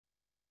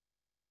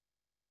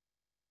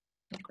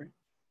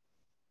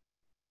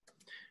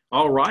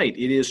All right,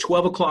 it is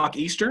 12 o'clock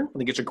Eastern. I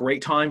think it's a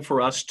great time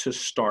for us to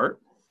start.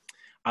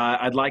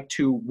 I'd like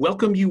to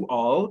welcome you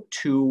all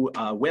to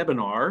a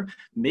webinar,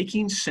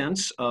 Making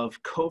Sense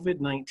of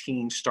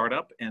COVID-19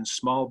 Startup and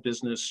Small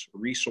Business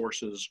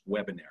Resources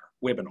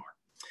webinar.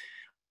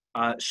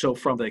 So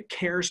from the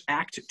CARES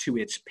Act to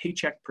its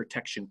Paycheck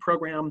Protection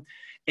Program,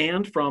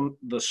 and from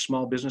the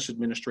Small Business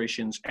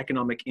Administration's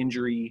Economic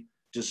Injury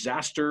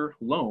Disaster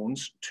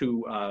loans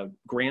to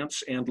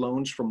grants and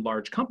loans from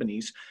large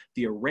companies,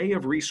 the array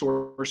of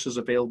resources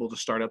available to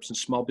startups and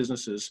small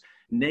businesses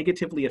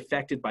negatively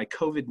affected by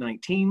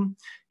COVID-19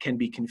 can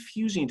be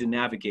confusing to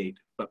navigate,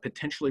 but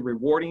potentially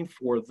rewarding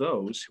for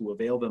those who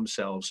avail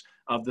themselves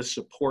of the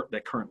support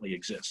that currently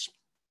exists.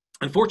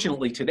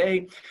 Unfortunately,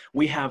 today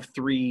we have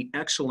three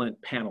excellent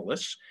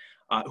panelists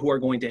who are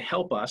going to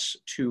help us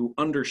to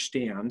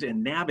understand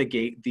and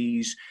navigate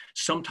these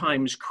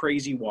sometimes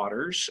crazy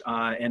waters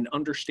and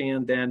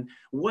understand then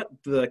what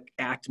the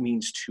Act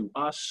means to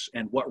us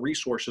and what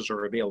resources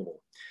are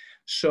available.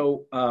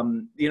 So,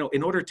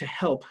 in order to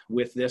help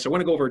with this, I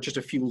want to go over just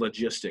a few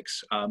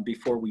logistics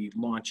before we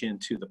launch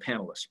into the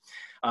panelists.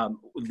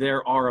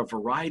 There are a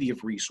variety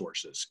of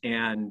resources,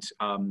 and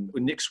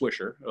Nick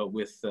Swisher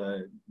with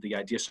the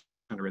Idea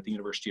Center at the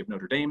University of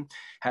Notre Dame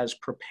has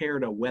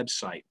prepared a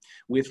website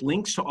with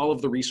links to all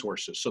of the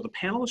resources. So the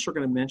panelists are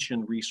going to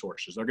mention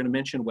resources. They're going to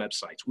mention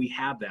websites. We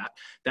have that.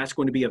 That's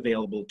going to be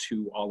available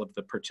to all of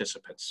the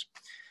participants.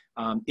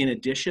 In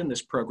addition,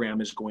 this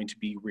program is going to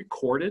be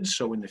recorded.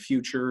 So in the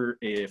future,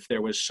 if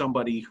there was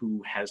somebody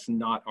who has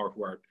not or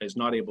who is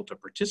not able to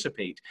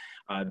participate,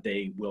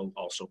 they will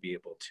also be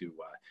able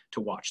to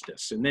watch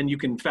this. And then you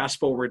can fast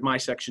forward my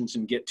sections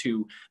and get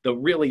to the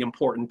really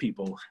important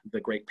people,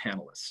 the great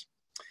panelists.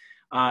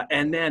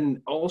 And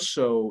then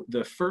also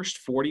the first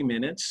 40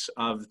 minutes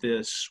of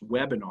this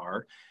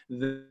webinar,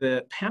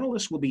 the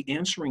panelists will be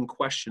answering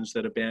questions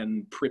that have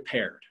been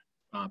prepared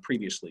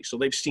previously. So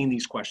they've seen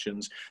these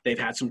questions, they've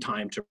had some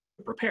time to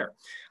prepare.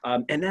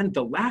 And then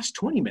the last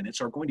 20 minutes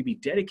are going to be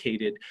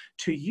dedicated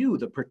to you,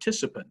 the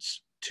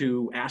participants,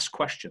 to ask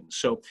questions.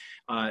 So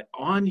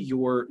on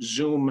your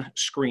Zoom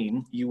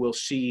screen, you will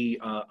see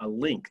a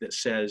link that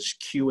says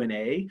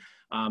Q&A.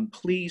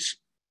 Please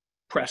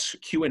press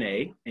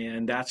Q&A,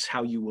 and that's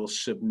how you will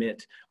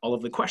submit all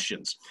of the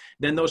questions.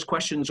 Then those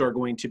questions are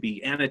going to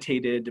be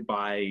annotated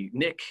by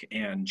Nick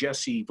and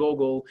Jesse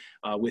Vogel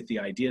with the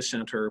Idea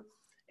Center,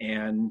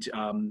 and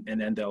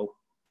then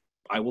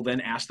I will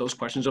then ask those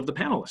questions of the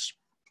panelists.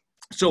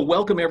 So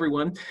welcome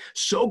everyone.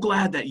 So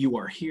glad that you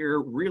are here.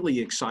 Really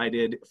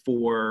excited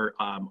for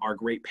our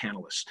great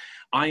panelists.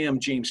 I am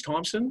James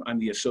Thompson. I'm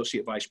the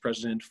Associate Vice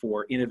President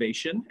for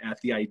Innovation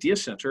at the Idea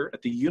Center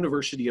at the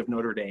University of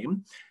Notre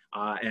Dame.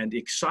 And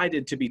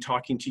excited to be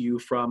talking to you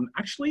from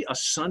actually a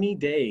sunny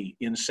day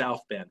in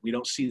South Bend. We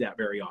don't see that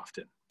very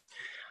often.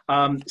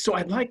 So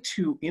I'd like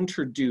to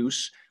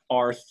introduce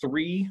our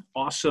three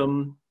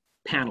awesome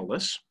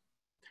panelists.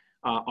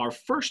 Our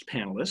first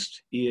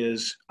panelist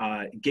is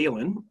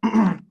Galen.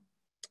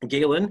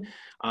 Galen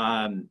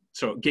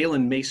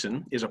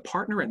Mason is a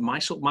partner at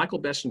Michael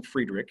Best &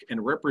 Friedrich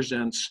and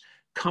represents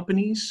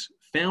companies,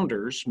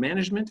 founders,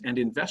 management, and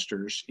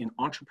investors in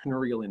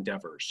entrepreneurial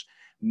endeavors,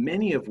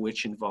 many of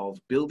which involve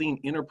building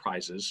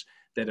enterprises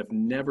that have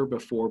never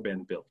before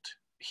been built.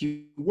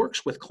 He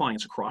works with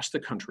clients across the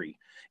country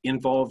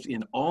involved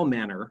in all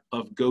manner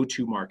of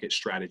go-to-market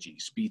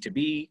strategies,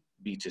 B2B,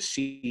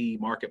 B2C,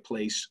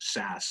 marketplace,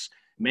 SaaS,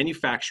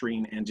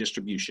 manufacturing and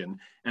distribution,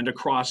 and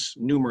across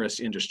numerous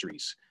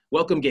industries.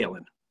 Welcome,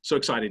 Galen. So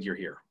excited you're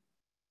here.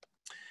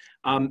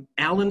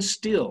 Alan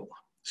Still.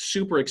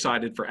 Super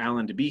excited for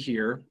Alan to be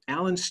here.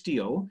 Alan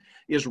Steele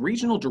is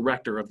Regional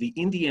Director of the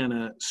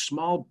Indiana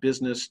Small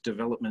Business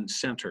Development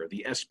Center,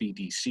 the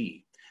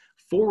SBDC,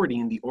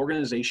 forwarding the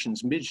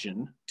organization's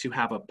mission to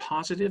have a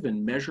positive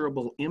and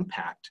measurable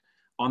impact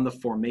on the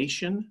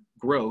formation,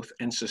 growth,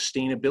 and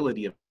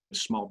sustainability of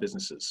small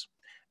businesses.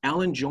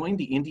 Alan joined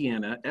the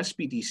Indiana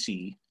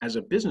SBDC as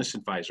a business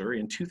advisor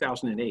in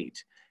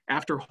 2008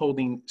 after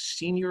holding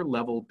senior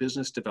level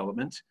business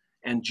development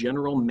and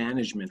general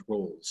management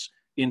roles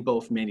in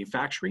both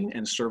manufacturing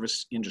and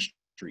service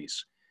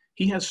industries.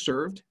 He has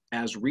served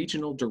as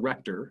regional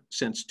director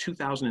since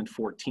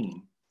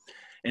 2014.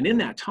 And in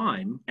that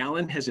time,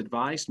 Alan has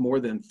advised more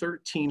than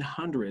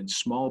 1,300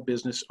 small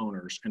business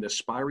owners and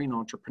aspiring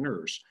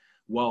entrepreneurs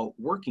while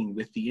working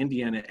with the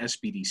Indiana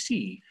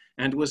SBDC,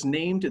 and was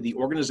named the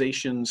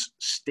organization's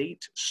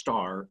State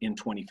Star in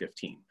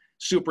 2015.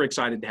 Super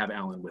excited to have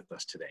Alan with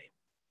us today.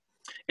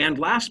 And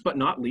last but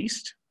not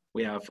least,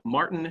 we have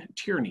Martin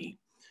Tierney.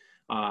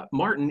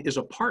 Martin is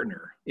a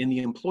partner in the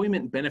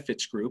Employment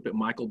Benefits Group at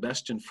Michael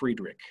Best &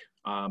 Friedrich.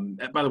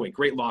 By the way,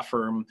 great law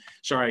firm.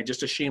 Sorry,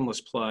 just a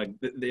shameless plug.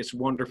 It's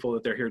wonderful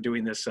that they're here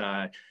doing this.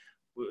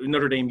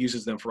 Notre Dame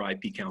uses them for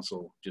IP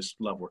counsel. Just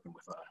love working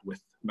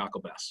with Michael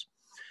Best.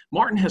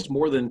 Martin has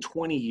more than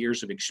 20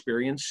 years of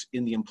experience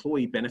in the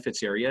employee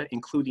benefits area,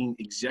 including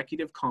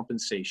executive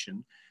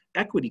compensation,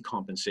 equity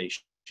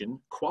compensation,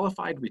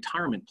 qualified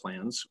retirement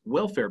plans,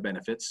 welfare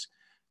benefits,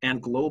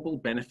 and global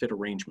benefit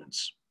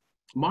arrangements.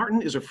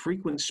 Martin is a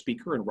frequent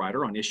speaker and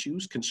writer on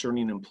issues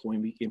concerning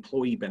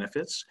employee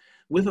benefits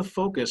with a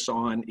focus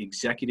on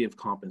executive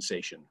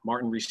compensation.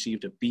 Martin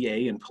received a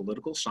BA in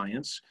political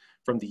science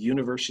from the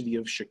University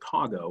of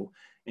Chicago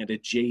and a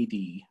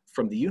JD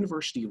from the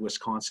University of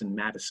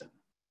Wisconsin-Madison.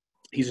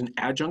 He's an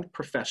adjunct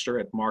professor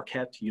at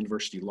Marquette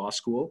University Law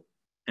School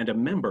and a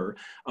member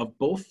of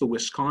both the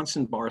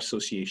Wisconsin Bar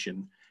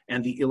Association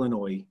and the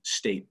Illinois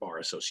State Bar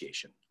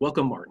Association.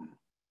 Welcome, Martin.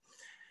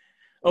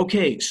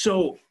 Okay,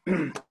 so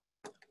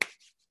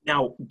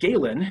now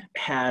Galen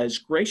has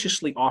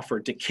graciously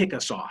offered to kick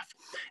us off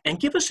and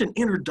give us an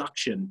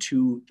introduction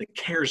to the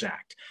CARES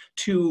Act,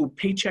 to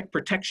Paycheck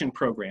Protection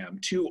Program,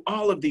 to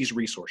all of these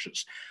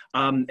resources.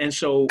 And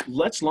so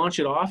let's launch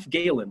it off.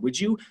 Galen, would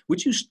you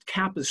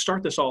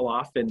start this all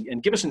off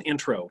and give us an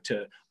intro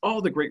to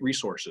all the great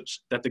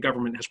resources that the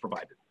government has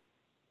provided?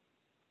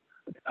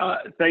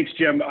 Thanks,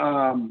 Jim.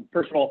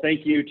 First of all,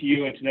 thank you to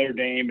you and to Notre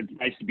Dame. It's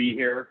nice to be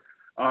here.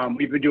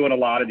 We've been doing a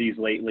lot of these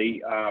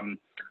lately.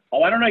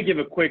 Why don't I give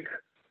a quick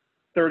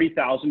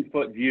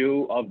 30,000-foot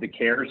view of the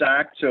CARES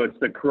Act? So it's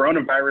the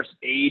Coronavirus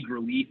Aid,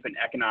 Relief, and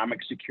Economic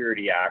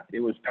Security Act. It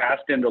was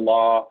passed into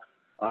law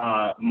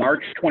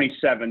March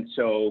 27th.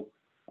 So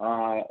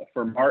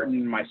for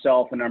Martin,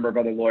 myself, a number of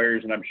other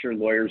lawyers, and I'm sure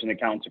lawyers and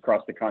accountants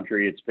across the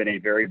country, it's been a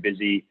very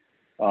busy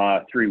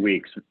 3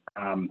 weeks.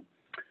 And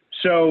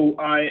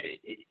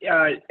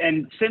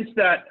since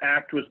that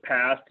act was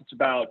passed, it's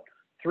about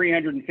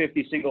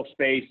 350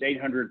 single-spaced,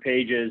 800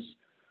 pages.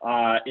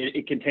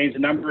 It contains a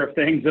number of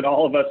things that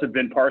all of us have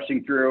been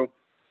parsing through.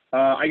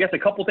 I guess a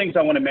couple things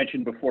I want to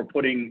mention before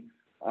putting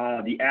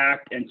the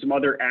act and some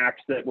other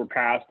acts that were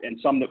passed and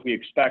some that we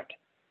expect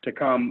to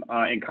come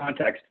in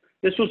context.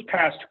 This was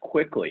passed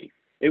quickly.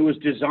 It was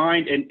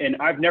designed, and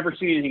I've never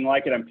seen anything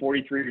like it. I'm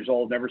 43 years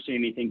old, never seen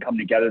anything come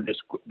together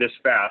this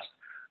fast.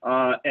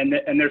 And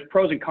there's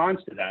pros and cons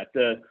to that.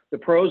 The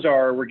pros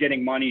are we're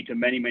getting money to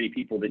many, many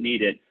people that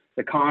need it.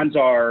 The cons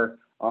are,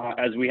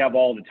 as we have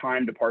all the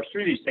time to parse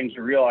through these things,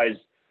 to realize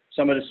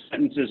some of the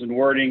sentences and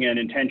wording and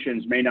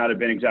intentions may not have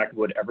been exactly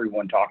what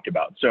everyone talked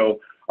about.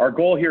 So our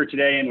goal here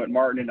today, and what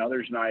Martin and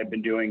others and I have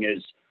been doing,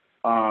 is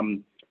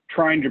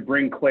trying to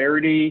bring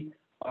clarity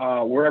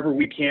wherever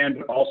we can,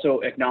 but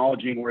also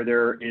acknowledging where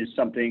there is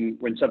something,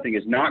 when something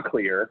is not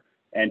clear,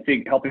 and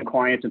helping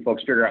clients and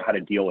folks figure out how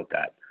to deal with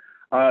that.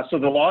 So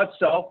the law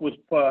itself was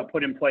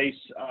put in place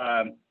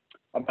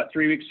about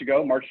 3 weeks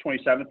ago, March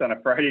 27th on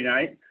a Friday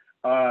night.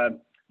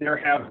 There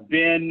have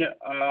been,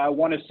 I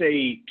want to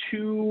say,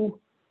 2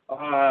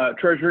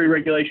 Treasury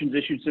regulations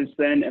issued since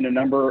then, and a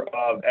number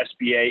of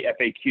SBA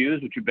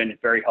FAQs, which have been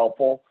very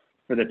helpful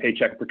for the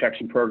Paycheck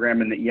Protection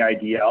Program and the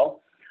EIDL.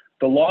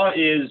 The law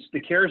is, the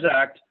CARES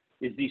Act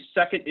is the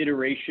second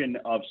iteration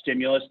of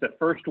stimulus. The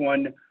first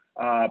one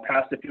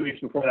passed a few weeks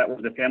before that was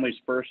the Families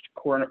First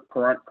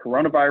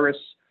Coronavirus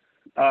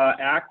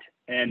Act,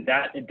 and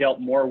that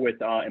dealt more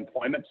with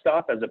employment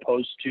stuff as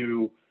opposed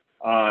to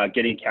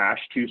getting cash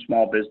to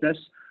small business.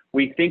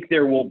 We think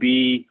there will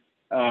be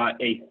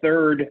a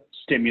third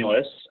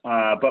stimulus,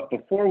 but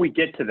before we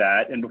get to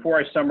that, and before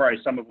I summarize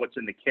some of what's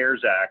in the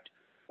CARES Act,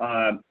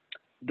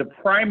 the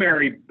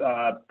primary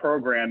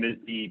program is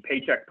the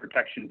Paycheck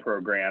Protection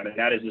Program, and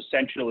that is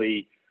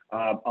essentially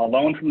a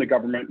loan from the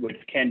government, which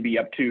can be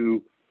up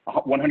to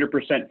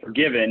 100%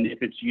 forgiven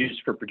if it's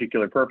used for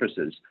particular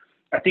purposes.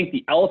 I think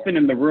the elephant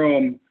in the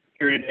room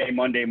here today,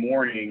 Monday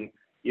morning,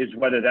 is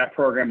whether that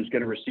program is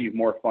going to receive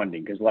more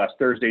funding, because last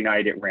Thursday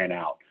night it ran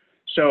out.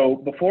 So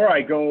before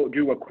I go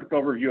do a quick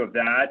overview of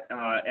that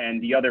and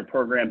the other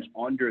programs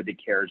under the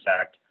CARES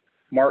Act,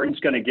 Martin's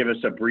going to give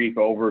us a brief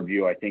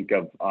overview, I think,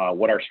 of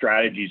what our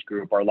strategies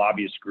group, our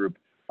lobbyist group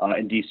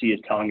in DC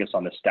is telling us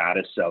on the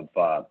status of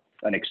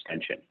an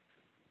extension.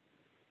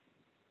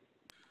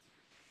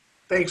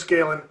 Thanks,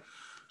 Galen.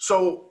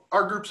 So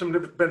our groups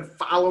have been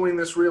following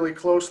this really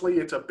closely.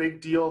 It's a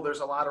big deal. There's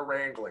a lot of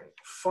wrangling.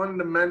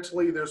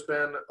 Fundamentally, there's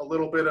been a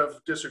little bit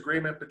of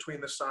disagreement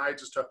between the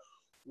sides as to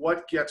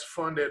what gets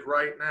funded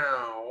right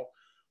now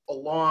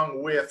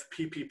along with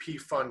PPP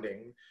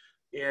funding.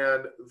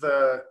 And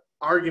the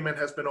argument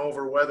has been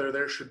over whether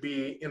there should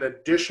be, in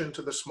addition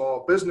to the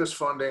small business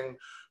funding,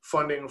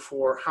 funding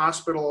for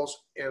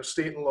hospitals and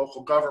state and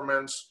local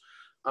governments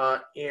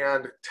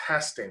and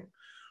testing.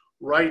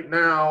 Right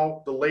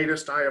now, the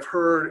latest I have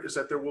heard is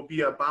that there will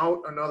be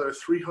about another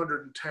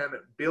 $310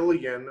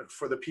 billion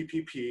for the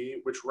PPP,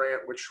 which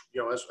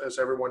you know, as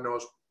everyone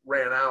knows,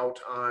 ran out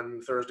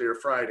on Thursday or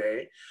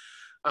Friday.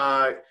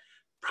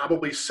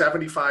 Probably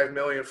 75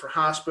 million for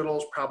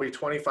hospitals, probably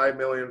 25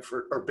 million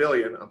or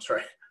billion. I'm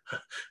sorry,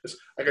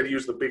 I got to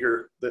use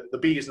the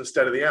B's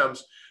instead of the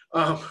M's.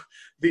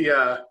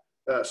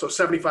 So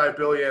 75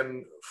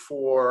 billion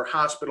for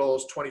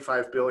hospitals,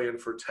 25 billion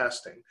for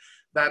testing.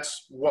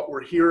 That's what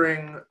we're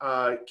hearing.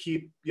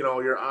 Keep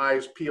your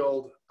eyes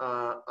peeled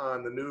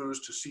on the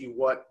news to see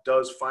what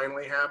does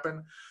finally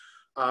happen.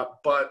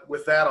 But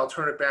with that, I'll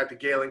turn it back to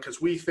Galen,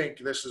 because we think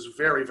this is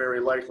very,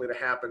 very likely to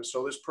happen.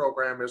 So this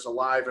program is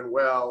alive and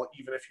well,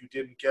 even if you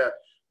didn't get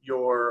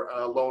your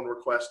loan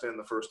request in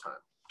the first time.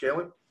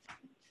 Galen?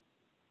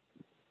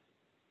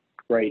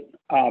 Great.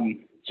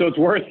 So it's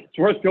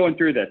worth going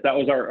through this. That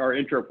was our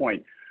intro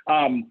point.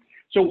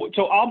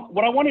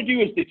 What I want to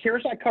do is the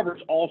CARES Act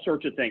covers all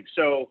sorts of things.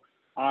 So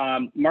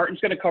Martin's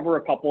going to cover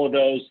a couple of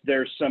those.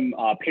 There's some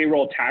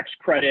payroll tax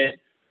credit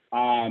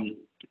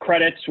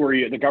credits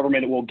where the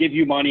government will give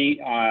you money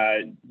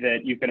that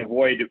you can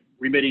avoid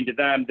remitting to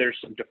them. There's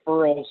some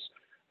deferrals.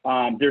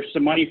 There's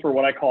some money for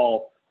what I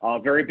call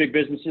very big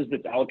businesses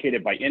that's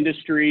allocated by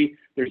industry.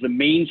 There's the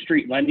Main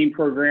Street Lending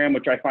Program,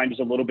 which I find is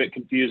a little bit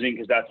confusing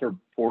because that's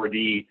for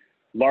the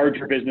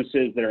larger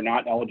businesses that are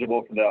not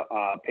eligible for the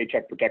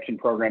Paycheck Protection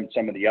Program,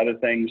 some of the other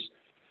things.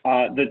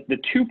 The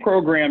two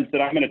programs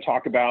that I'm going to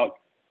talk about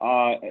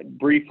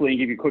briefly and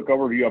give you a quick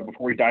overview of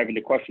before we dive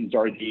into questions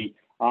are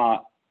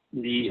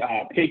the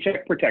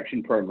Paycheck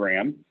Protection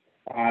Program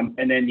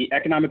and then the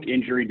Economic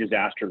Injury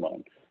Disaster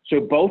Loan. So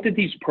both of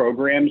these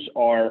programs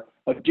are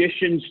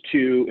additions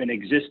to an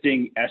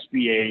existing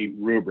SBA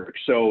rubric.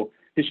 So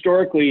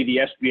historically, the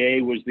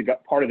SBA was the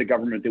part of the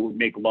government that would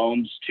make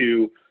loans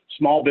to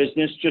small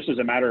business just as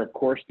a matter of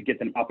course to get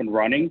them up and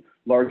running,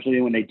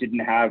 largely when they didn't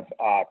have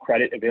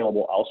credit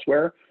available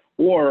elsewhere,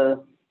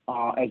 or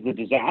as the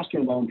disaster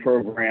loan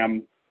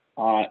program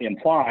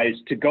implies,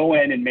 to go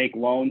in and make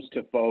loans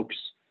to folks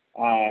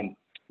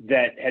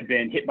that had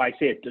been hit by,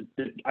 say,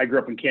 I grew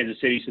up in Kansas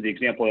City, so the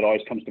example that always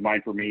comes to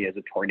mind for me is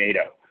a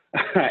tornado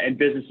and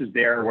businesses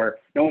there where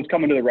no one's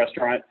coming to the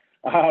restaurant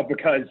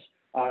because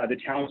the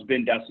town's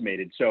been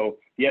decimated. So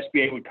the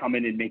SBA would come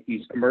in and make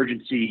these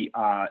emergency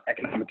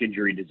economic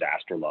injury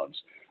disaster loans.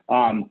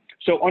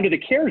 So under the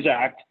CARES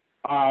Act,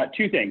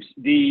 two things.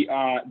 The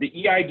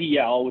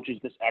EIDL, which is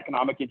this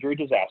economic injury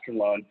disaster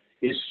loan,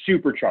 is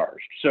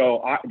supercharged.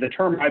 So the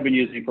term I've been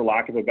using, for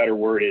lack of a better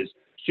word, is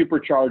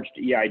supercharged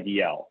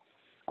EIDL.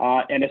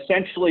 And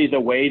essentially the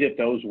way that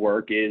those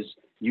work is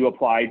you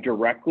apply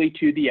directly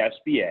to the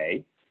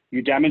SBA.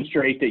 You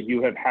demonstrate that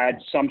you have had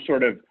some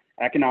sort of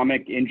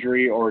economic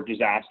injury or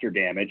disaster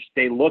damage.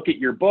 They look at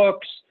your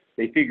books,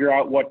 they figure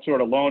out what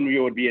sort of loan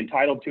you would be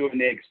entitled to,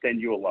 and they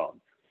extend you a loan.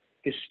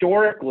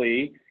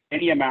 Historically,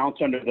 any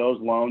amounts under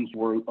those loans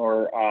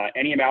or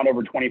any amount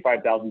over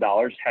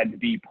 $25,000 had to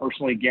be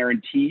personally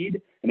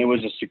guaranteed, and it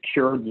was a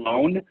secured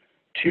loan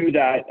to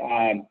that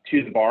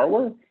to the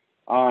borrower.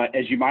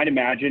 As you might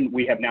imagine,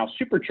 we have now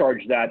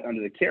supercharged that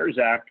under the CARES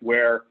Act,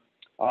 where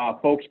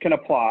folks can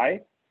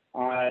apply.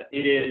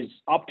 It is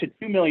up to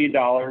 $2 million,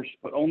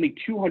 but only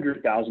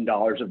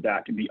 $200,000 of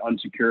that can be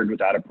unsecured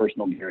without a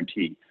personal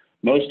guarantee.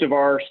 Most of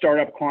our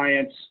startup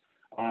clients,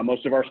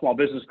 most of our small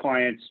business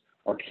clients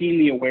are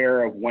keenly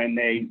aware of when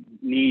they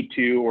need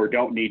to or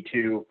don't need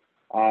to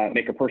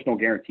make a personal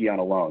guarantee on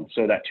a loan.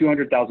 So that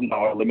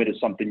 $200,000 limit is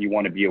something you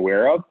want to be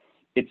aware of.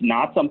 It's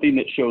not something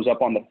that shows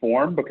up on the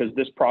form because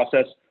this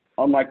process,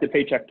 unlike the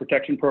Paycheck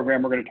Protection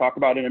Program we're going to talk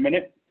about in a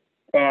minute,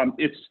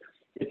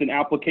 it's an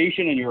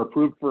application and you're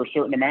approved for a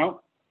certain amount,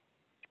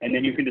 and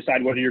then you can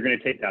decide whether you're going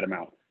to take that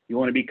amount. You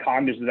want to be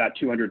cognizant of that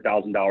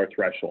 $200,000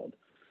 threshold.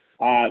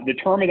 The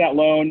term of that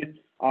loan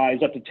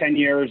is up to 10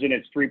 years and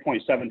it's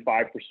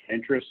 3.75%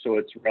 interest, so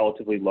it's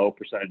relatively low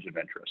percentage of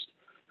interest.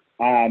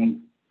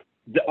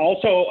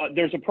 Also,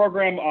 there's a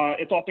program,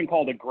 it's often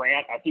called a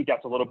grant. I think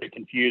that's a little bit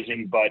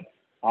confusing, but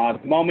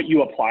the moment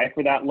you apply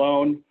for that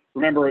loan,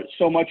 remember,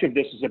 so much of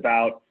this is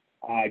about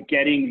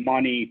getting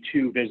money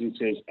to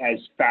businesses as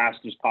fast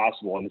as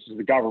possible. And this is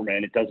the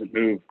government. It doesn't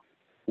move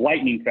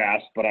lightning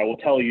fast, but I will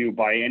tell you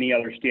by any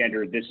other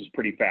standard, this is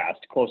pretty fast,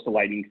 close to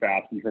lightning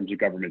fast in terms of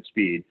government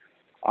speed.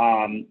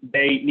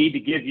 They need to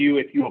give you,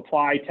 if you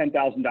apply,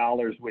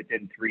 $10,000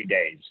 within 3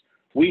 days.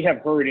 We have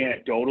heard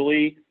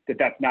anecdotally that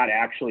that's not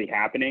actually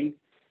happening.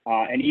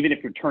 And even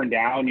if you're turned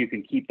down, you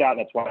can keep that.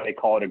 That's why they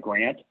call it a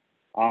grant.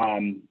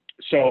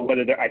 So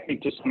I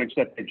think to some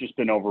extent they've just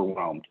been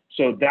overwhelmed.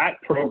 So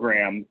that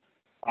program,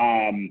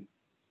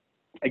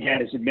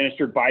 again, is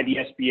administered by the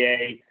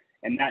SBA.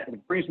 And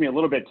that brings me a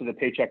little bit to the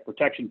Paycheck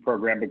Protection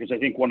Program, because I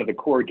think one of the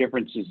core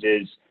differences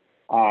is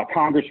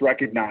Congress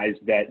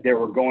recognized that there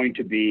were going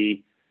to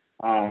be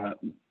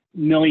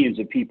millions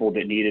of people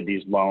that needed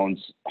these loans,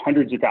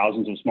 hundreds of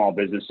thousands of small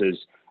businesses,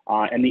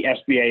 and the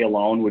SBA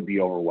alone would be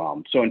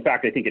overwhelmed. So in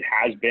fact, I think it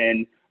has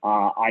been.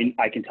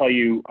 I can tell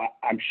you,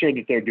 I'm sure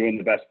that they're doing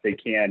the best they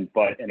can,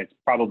 and it's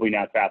probably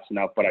not fast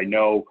enough, but I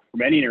know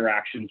from any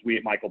interactions we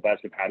at Michael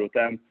Best have had with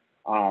them,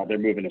 they're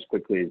moving as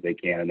quickly as they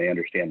can and they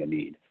understand the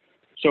need.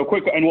 So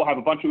quick, and we'll have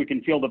we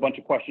can field a bunch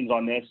of questions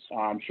on this.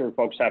 I'm sure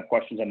folks have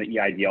questions on the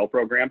EIDL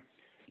program.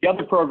 The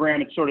other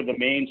program, it's sort of the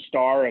main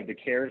star of the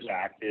CARES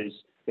Act, is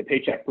the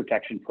Paycheck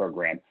Protection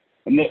Program.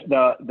 And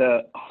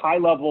the high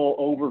level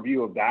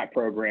overview of that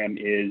program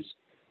is,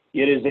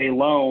 it is a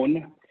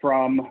loan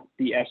from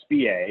the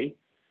SBA.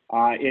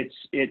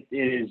 It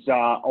is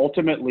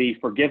ultimately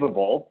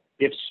forgivable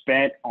if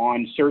spent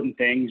on certain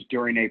things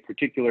during a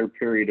particular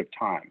period of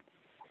time.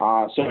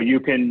 So let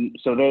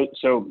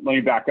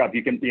me back up.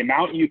 The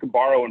amount you can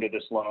borrow into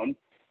this loan,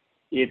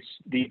 it's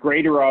the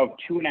greater of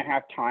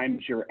 2.5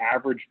 times your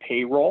average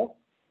payroll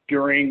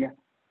during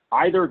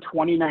either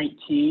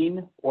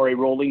 2019 or a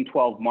rolling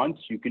 12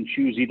 months. You can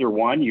choose either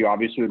one. You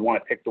obviously would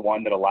want to pick the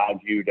one that allows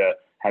you to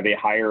have a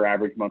higher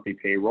average monthly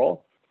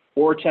payroll,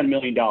 or $10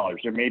 million.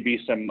 There may be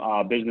some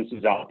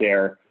businesses out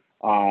there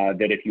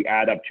that if you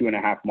add up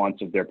 2.5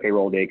 months of their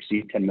payroll, they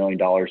exceed $10 million.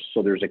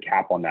 So there's a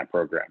cap on that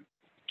program.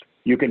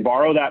 You can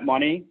borrow that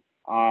money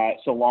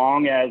so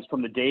long as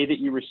from the day that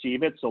you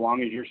receive it, so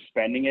long as you're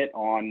spending it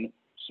on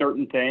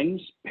certain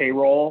things,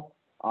 payroll,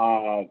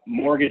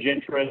 mortgage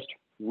interest,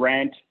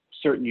 rent,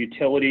 certain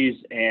utilities,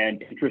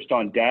 and interest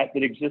on debt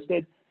that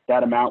existed,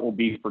 that amount will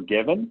be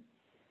forgiven.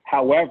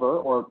 However,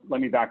 or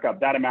let me back up,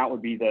 that amount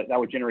would be that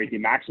would generate the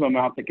maximum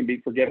amount that can be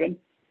forgiven.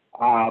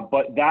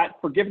 But that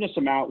forgiveness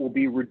amount will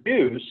be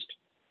reduced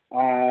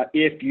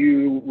if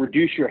you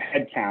reduce your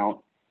head count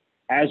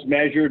as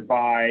measured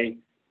by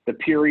the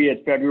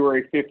period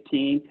February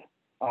 15th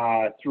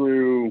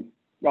through,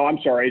 well, I'm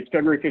sorry, it's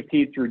February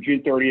 15th through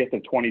June 30th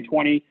of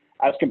 2020,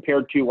 as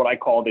compared to what I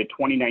call the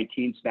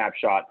 2019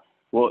 snapshot.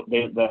 Well,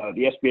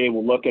 the SBA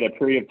will look at a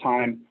period of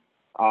time,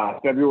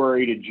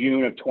 February to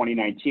June of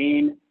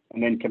 2019,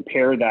 and then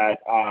compare that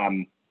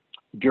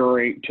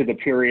to the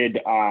period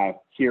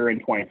here in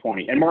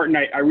 2020. And Martin,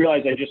 I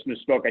realize I just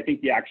misspoke. I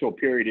think the actual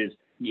period is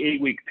the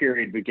 8-week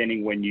period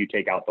beginning when you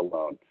take out the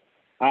loan.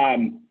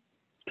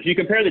 If you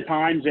compare the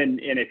times, and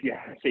if you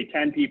have, say,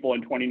 10 people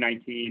in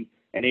 2019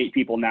 and 8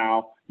 people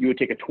now, you would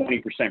take a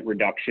 20%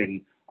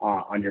 reduction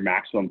on your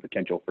maximum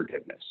potential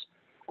forgiveness.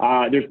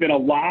 There's been a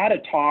lot of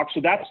talk. So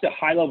that's the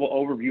high-level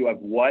overview of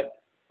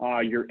what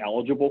you're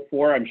eligible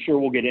for. I'm sure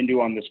we'll get into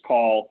on this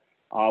call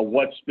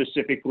what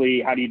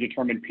specifically, how do you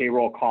determine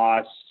payroll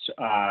costs,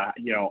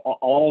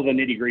 all the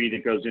nitty-gritty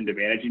that goes into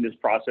managing this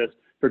process,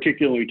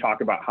 particularly we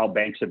talk about how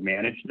banks have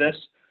managed this.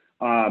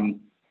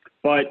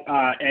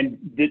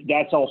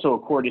 That's also a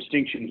core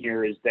distinction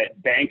here is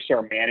that banks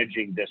are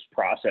managing this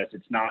process.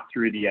 It's not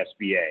through the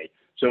SBA.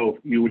 So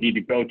you would need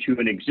to go to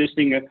an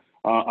existing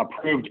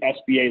approved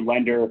SBA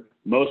lender.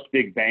 Most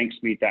big banks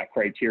meet that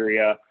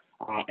criteria,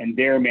 and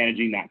they're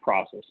managing that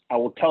process. I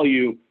will tell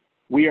you,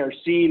 we are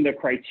seeing the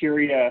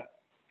criteria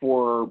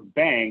for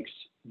banks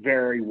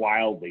vary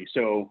wildly.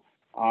 So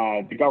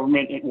the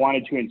government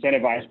wanted to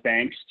incentivize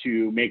banks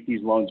to make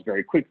these loans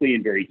very quickly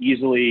and very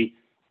easily.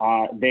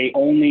 They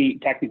only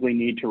technically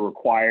need to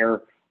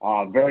require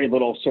very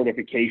little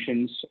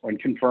certifications and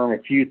confirm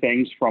a few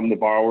things from the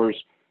borrowers,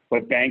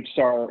 but banks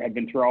have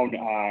been thrown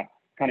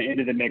kind of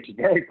into the mix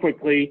very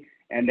quickly,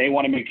 and they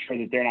want to make sure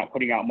that they're not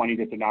putting out money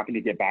that they're not going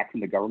to get back from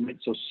the government.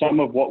 So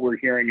some of what we're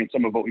hearing and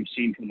some of what we've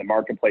seen from the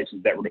marketplace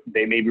is that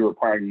they may be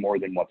requiring more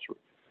than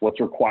what's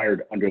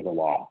required under the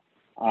law.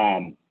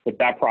 But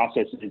that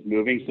process is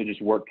moving, so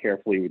just work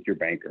carefully with your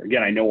banker.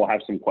 Again, I know we'll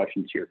have some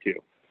questions here too.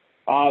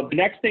 The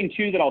next thing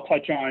too that I'll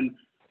touch on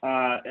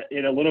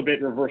in a little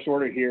bit reverse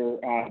order here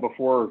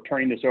before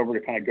turning this over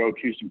to kind of go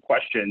to some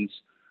questions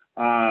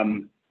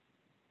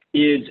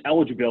is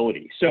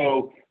eligibility.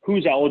 So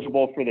who's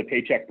eligible for the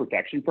Paycheck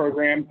Protection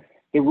Program?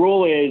 The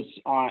rule is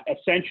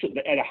essentially,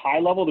 at a high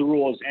level, the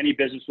rule is any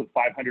business with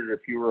 500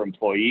 or fewer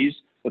employees,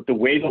 but the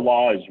way the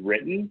law is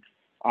written,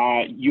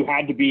 you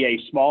had to be a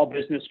small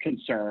business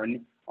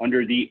concern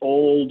under the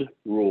old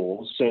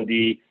rules. So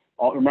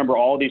remember,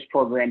 all of these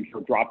programs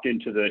were dropped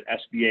into the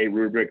SBA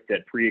rubric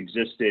that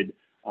pre-existed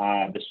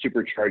the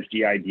supercharged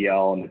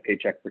DIDL and the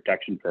Paycheck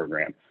Protection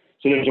Program.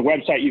 So there's a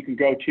website you can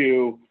go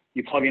to,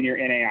 you plug in your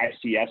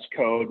NAICS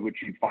code, which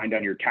you find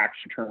on your tax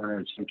return, or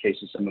in some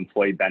cases, some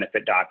employee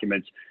benefit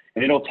documents,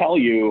 and it'll tell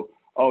you,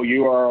 oh,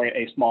 you are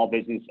a small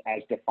business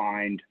as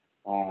defined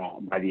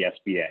by the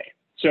SBA.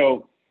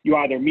 So you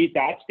either meet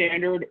that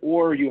standard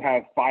or you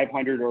have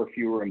 500 or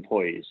fewer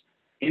employees.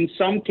 In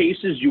some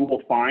cases, you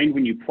will find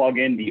when you plug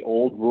in the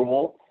old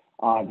rule,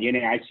 the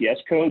NAICS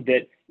code,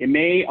 that it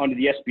may, under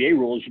the SBA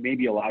rules, you may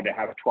be allowed to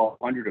have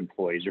 1,200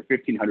 employees or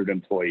 1,500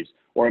 employees,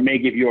 or it may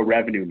give you a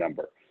revenue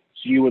number.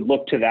 So you would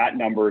look to that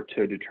number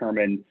to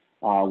determine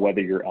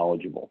whether you're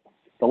eligible.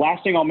 The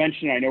last thing I'll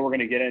mention, I know we're going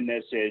to get in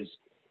this, is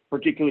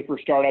particularly for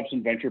startups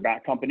and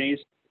venture-backed companies,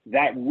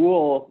 that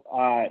rule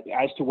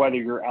as to whether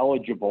you're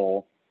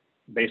eligible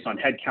based on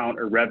headcount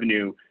or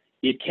revenue,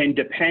 it can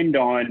depend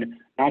on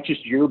not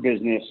just your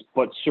business,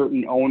 but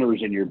certain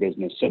owners in your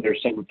business. So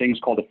there's some things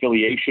called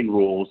affiliation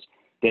rules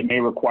that may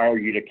require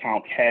you to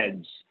count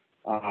heads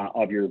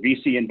of your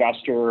VC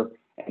investor,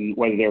 and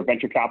whether they're a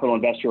venture capital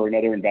investor or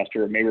another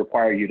investor, it may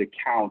require you to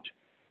count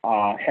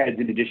heads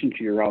in addition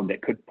to your own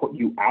that could put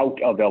you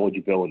out of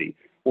eligibility.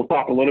 We'll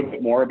talk a little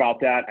bit more about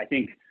that. I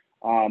think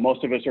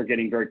most of us are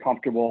getting very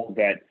comfortable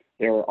that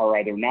there are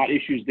either not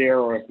issues there,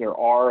 or if there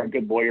are, a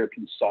good lawyer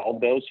can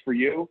solve those for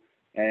you.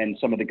 And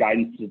some of the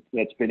guidance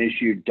that's been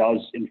issued does,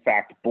 in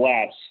fact,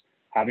 bless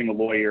having a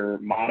lawyer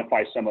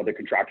modify some of the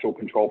contractual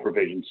control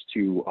provisions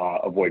to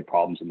avoid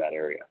problems in that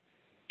area.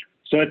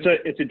 So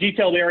it's a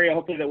detailed area.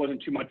 Hopefully that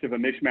wasn't too much of a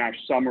mishmash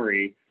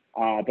summary,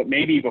 but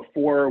maybe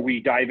before we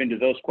dive into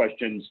those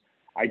questions,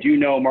 I do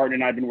know Martin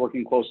and I have been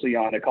working closely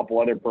on a couple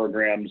other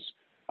programs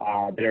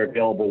that are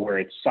available where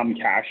it's some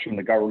cash from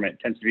the government. It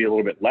tends to be a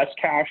little bit less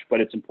cash, but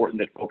it's important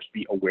that folks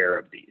be aware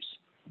of these.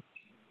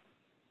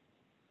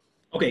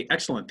 Okay,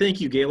 excellent. Thank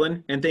you,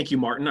 Galen, and thank you,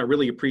 Martin. I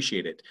really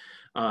appreciate it.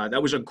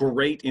 That was a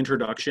great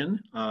introduction.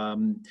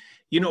 Something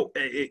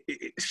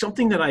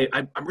that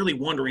I'm really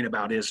wondering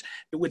about is,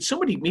 would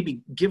somebody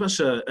maybe give us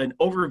an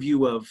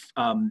overview of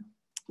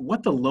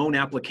what the loan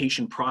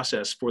application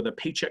process for the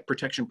Paycheck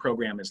Protection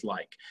Program is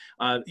like?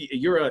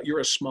 You're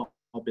a small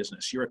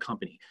business, you're a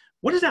company.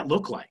 What does that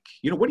look like?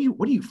 What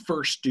do you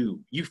first do?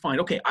 You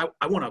find, okay,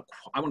 I want to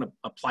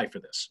apply for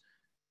this.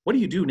 What do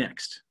you do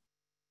next?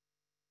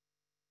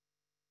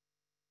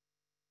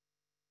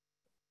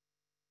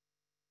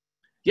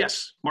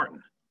 Yes,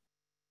 Martin.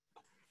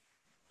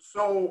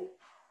 So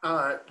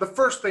the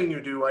first thing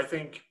you do, I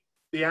think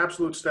the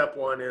absolute step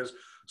one is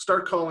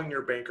start calling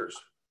your bankers,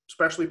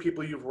 especially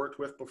people you've worked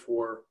with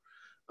before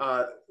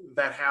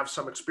that have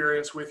some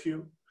experience with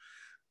you.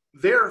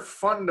 They're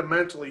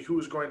fundamentally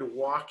who's going to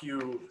walk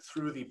you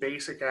through the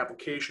basic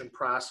application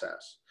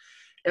process.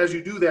 As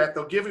you do that,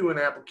 they'll give you an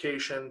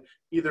application,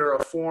 either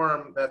a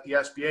form that the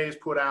SBA has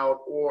put out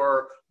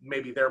or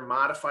maybe their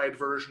modified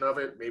version of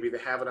it. Maybe they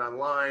have it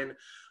online,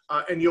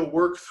 and you'll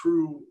work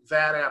through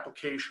that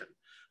application.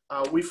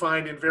 We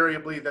find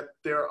invariably that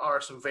there are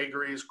some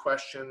vagaries,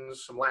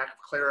 questions, some lack of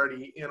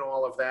clarity in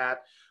all of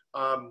that.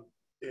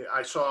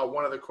 I saw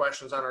one of the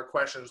questions on our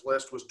questions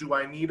list was, do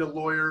I need a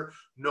lawyer?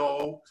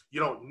 No, you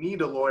don't need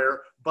a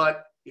lawyer.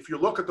 But if you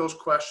look at those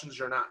questions,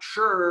 you're not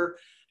sure,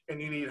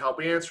 and you need help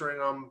answering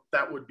them,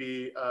 that would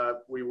be,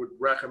 we would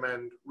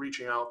recommend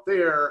reaching out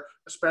there,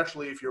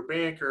 especially if your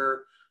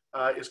banker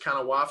is kind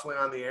of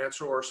waffling on the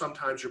answer, or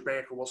sometimes your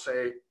banker will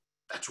say,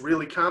 that's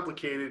really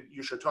complicated,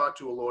 you should talk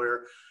to a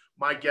lawyer.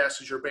 My guess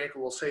is your banker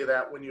will say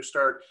that when you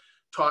start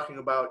talking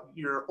about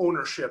your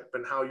ownership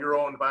and how you're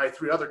owned by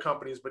 3 other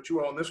companies, but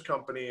you own this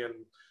company, and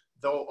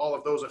all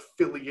of those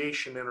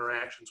affiliation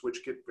interactions,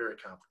 which get very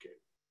complicated.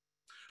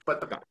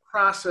 But the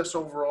process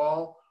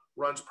overall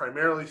runs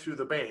primarily through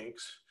the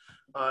banks,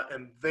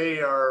 and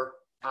they are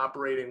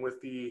operating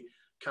with the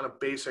kind of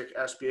basic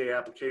SBA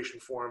application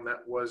form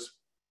that was,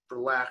 for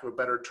lack of a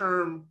better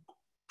term,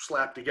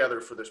 slapped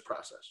together for this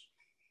process.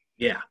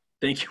 Yeah,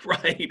 thank you.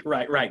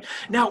 Right.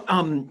 Now,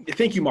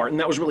 thank you, Martin.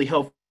 That was really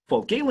helpful.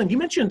 Galen, you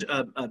mentioned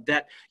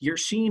that you're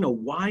seeing a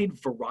wide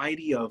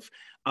variety of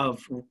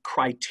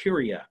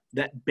criteria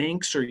that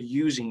banks are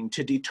using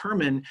to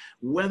determine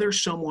whether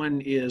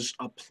someone is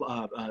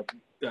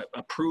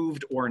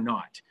approved or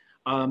not.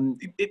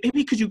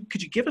 Maybe could you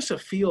give us a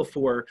feel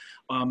for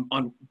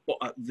on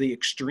the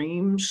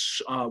extremes,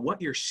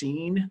 what you're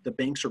seeing the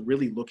banks are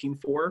really looking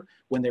for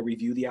when they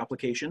review the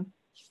application?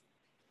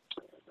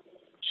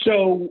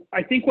 So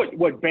I think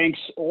what banks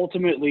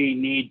ultimately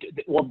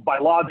need, well, by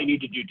law, they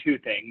need to do 2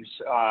 things.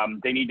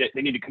 They need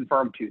to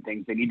confirm 2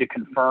 things. They need to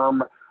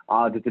confirm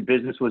that the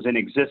business was in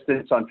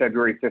existence on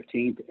February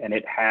 15th and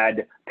it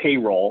had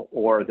payroll,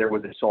 or there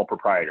was a sole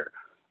proprietor.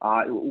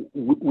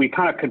 We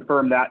kind of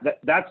confirm that.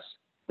 That's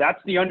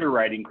the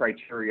underwriting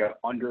criteria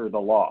under the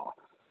law.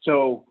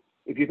 So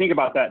if you think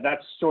about that,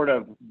 that's sort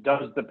of,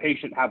 does the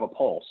patient have a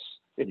pulse?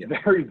 It's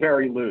very,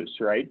 very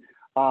loose, right?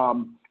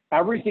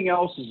 Everything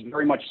else is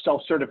very much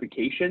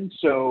self-certification.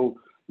 So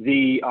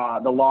the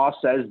law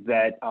says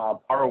that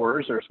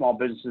borrowers or small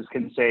businesses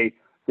can say,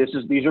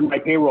 these are my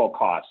payroll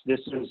costs. They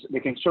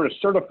can sort of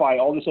certify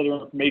all this other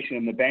information,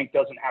 and the bank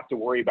doesn't have to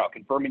worry about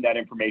confirming that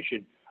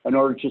information in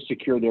order to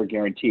secure their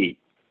guarantee.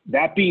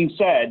 That being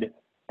said,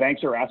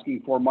 banks are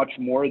asking for much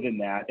more than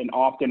that, and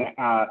often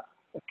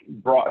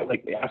broad,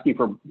 like asking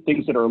for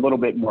things that are a little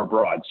bit more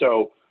broad.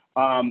 So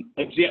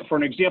for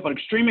an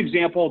extreme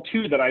example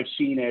too that I've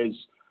seen is,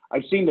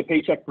 I've seen the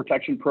Paycheck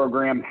Protection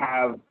Program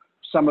have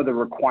some of the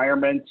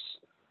requirements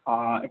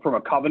from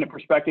a covenant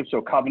perspective.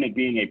 So covenant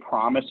being a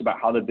promise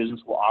about how the business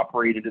will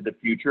operate into the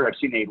future. I've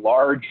seen a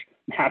large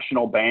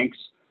national bank's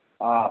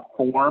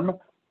form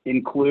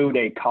include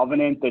a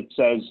covenant that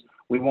says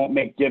we won't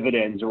make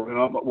dividends or we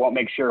won't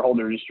make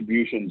shareholder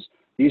distributions.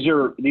 These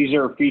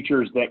are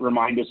features that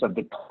remind us of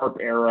the TARP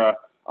era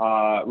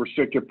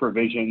restrictive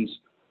provisions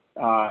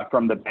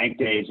from the bank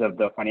days of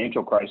the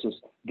financial crisis.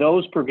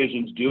 Those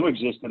provisions do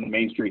exist in the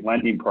Main Street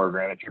Lending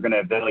Program. If you're going to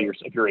avail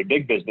yourself, if you're a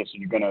big business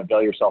and you're going to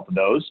avail yourself of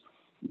those,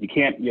 you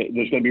can't.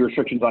 There's going to be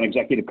restrictions on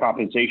executive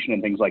compensation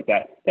and things like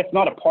that. That's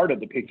not a part of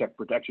the Paycheck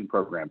Protection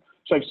Program.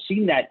 So I've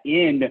seen that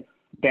in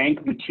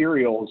bank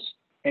materials,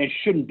 and it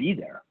shouldn't be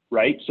there,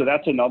 right? So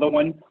that's another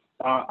one.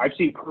 I've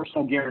seen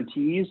personal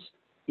guarantees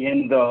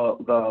in the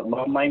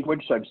loan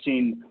language. So I've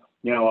seen,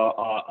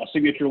 a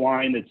signature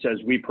line that says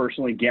we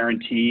personally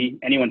guarantee,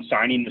 anyone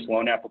signing this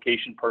loan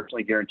application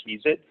personally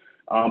guarantees it.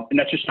 And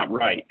that's just not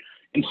right.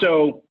 And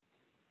so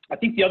I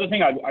think the other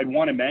thing I'd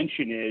want to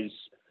mention is,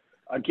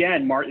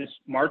 again, March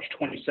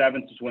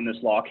 27th is when this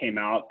law came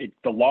out.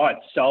 The law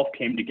itself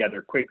came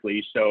together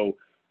quickly. So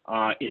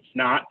it's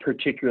not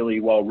particularly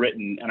well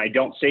written. And I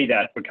don't say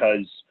that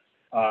because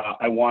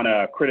I want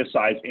to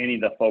criticize any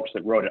of the folks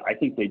that wrote it. I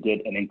think they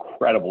did an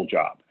incredible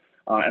job.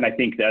 And I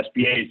think the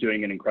SBA is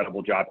doing an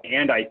incredible job.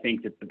 And I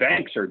think that the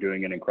banks are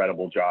doing an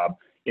incredible job.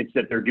 It's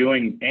that they're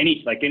doing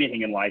like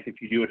anything in life,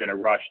 if you do it in a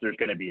rush, there's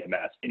going to be a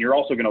mess. And you're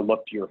also going to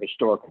look to your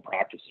historical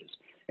practices.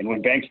 And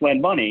when banks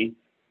lend money,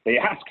 they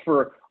ask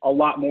for a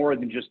lot more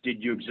than just,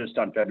 did you exist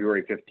on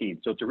February 15th?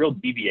 So it's a real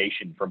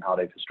deviation from how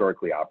they've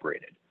historically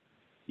operated.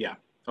 Yeah.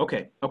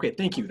 Okay. Okay.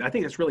 Thank you. I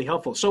think that's really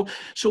helpful. So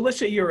let's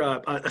say you're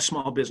a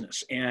small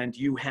business and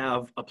you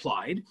have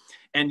applied,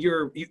 and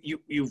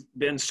you've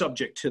been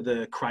subject to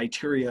the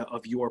criteria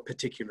of your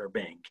particular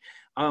bank.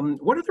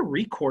 What are the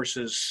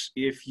recourses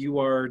if you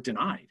are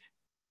denied?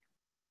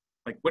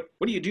 Like, what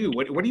do you do?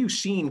 What are you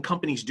seeing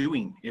companies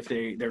doing if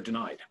they're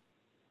denied?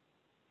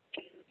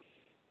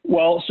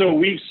 Well, so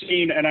we've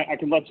seen, and I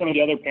can let some of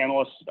the other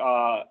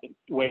panelists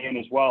weigh in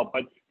as well,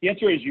 but the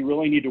answer is you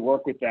really need to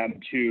work with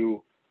them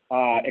to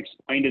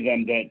explain to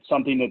them that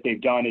something that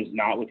they've done is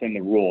not within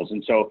the rules.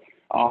 And so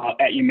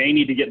you may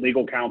need to get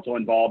legal counsel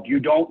involved. You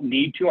don't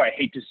need to. I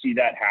hate to see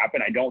that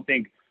happen. I don't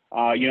think,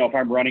 if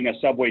I'm running a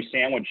Subway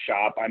sandwich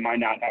shop, I might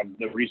not have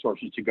the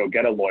resources to go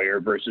get a lawyer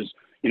versus,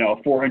 a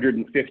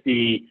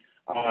 450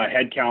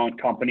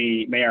 headcount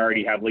company may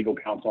already have legal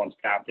counsel on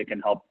staff that can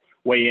help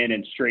weigh in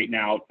and straighten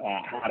out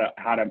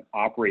how to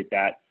operate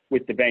that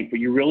with the bank. But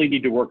you really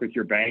need to work with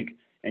your bank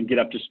and get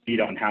up to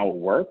speed on how it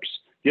works.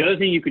 The other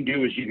thing you can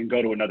do is you can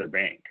go to another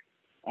bank.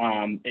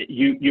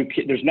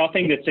 There's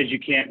nothing that says you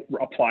can't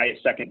apply a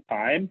second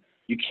time.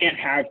 You can't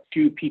have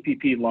two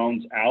PPP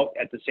loans out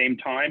at the same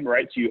time,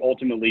 right? So you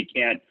ultimately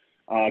can't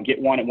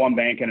get one at one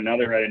bank and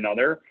another at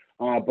another.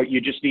 But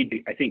you just need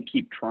to, I think,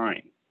 keep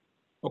trying.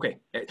 Okay.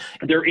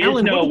 There is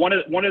Alan, one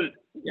of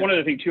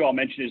the things too I'll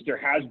mention is there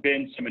has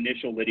been some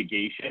initial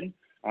litigation.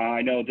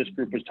 I know this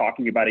group was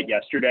talking about it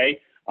yesterday.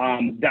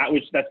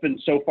 That's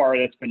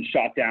been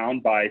shot down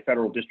by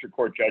federal district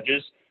court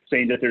judges,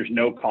 saying that there's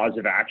no cause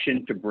of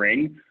action to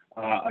bring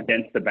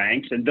against the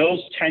banks. And those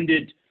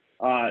tended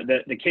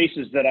the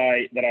cases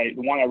the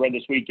one I read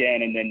this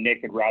weekend, and then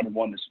Nick had routed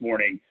one this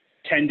morning,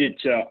 tended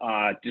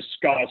to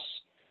discuss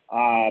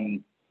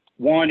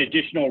one,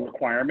 additional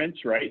requirements,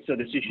 right? So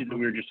this issue that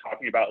we were just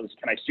talking about was,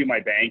 can I sue my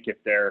bank if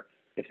they're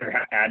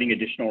adding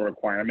additional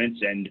requirements?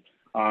 And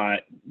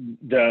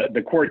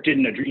the court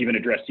didn't even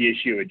address the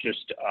issue. It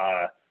just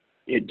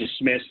it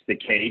dismissed the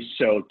case.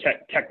 So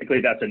technically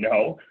that's a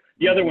no.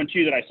 The other one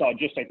too that I saw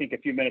just, I think, a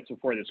few minutes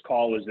before this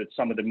call was that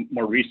some of the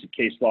more recent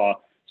case law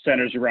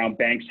centers around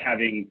banks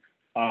having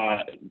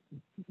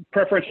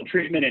preferential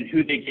treatment and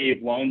who they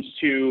gave loans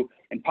to,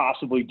 and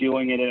possibly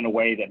doing it in a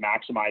way that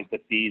maximized the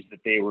fees that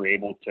they were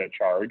able to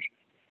charge.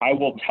 I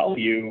will tell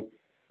you,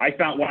 I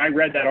found when I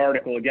read that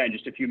article, again,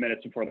 just a few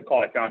minutes before the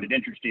call, I found it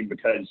interesting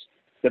because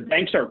the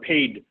banks are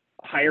paid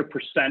a higher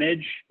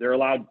percentage. They're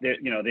allowed,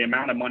 the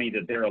amount of money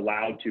that they're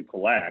allowed to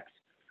collect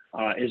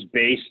is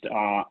based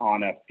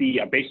on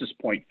a basis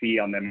point fee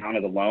on the amount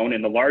of the loan.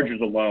 And the larger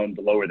the loan,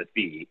 the lower the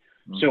fee.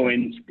 Mm-hmm. So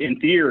in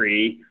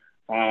theory,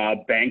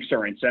 banks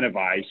are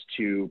incentivized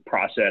to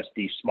process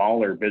the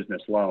smaller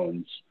business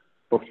loans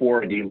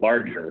before the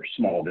larger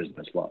small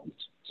business loans.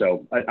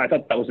 So I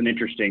thought that was an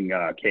interesting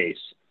case.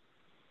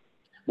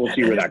 We'll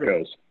see where that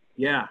goes.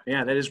 Yeah,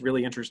 that is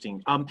really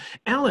interesting.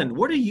 Alan,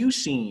 what are you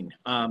seeing?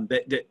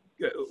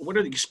 What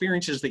are the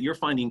experiences that you're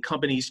finding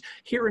companies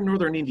here in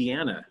Northern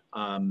Indiana?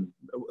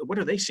 What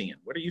are they seeing?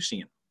 What are you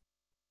seeing?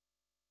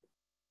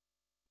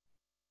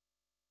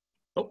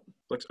 Oh,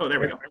 there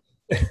we go.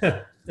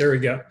 There we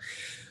go.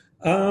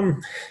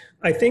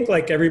 I think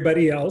like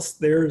everybody else,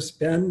 there's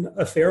been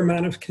a fair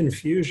amount of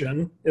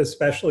confusion,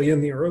 especially in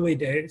the early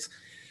days.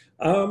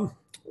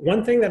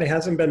 One thing that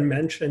hasn't been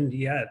mentioned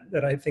yet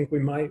that I think we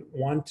might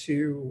want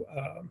to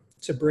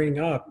bring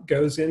up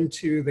goes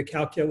into the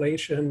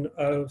calculation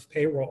of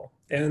payroll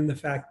and the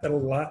fact that a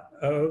lot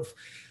of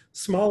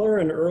smaller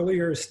and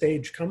earlier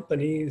stage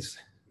companies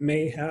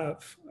may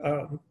have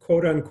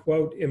quote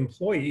unquote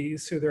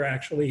employees who they're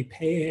actually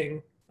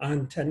paying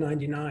on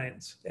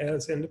 1099s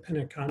as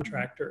independent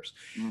contractors.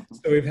 Mm-hmm.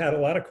 So we've had a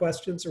lot of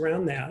questions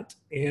around that,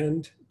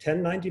 and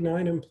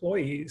 1099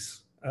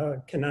 employees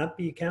cannot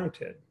be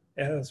counted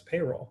as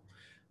payroll.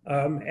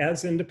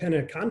 As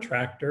independent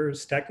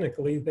contractors,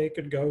 technically they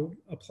could go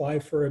apply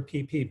for a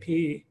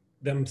PPP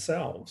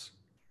themselves,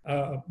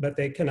 but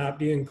they cannot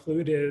be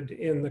included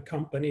in the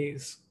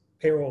company's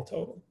payroll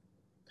total.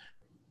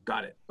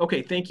 Got it.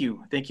 Okay, thank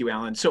you,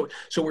 Alan. So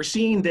we're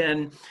seeing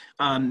then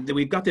that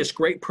we've got this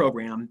great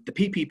program, the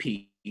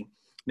PPP.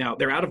 Now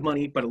they're out of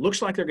money, but it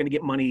looks like they're going to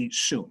get money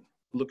soon.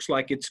 It looks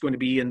like it's going to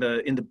be in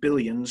the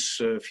billions,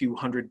 a few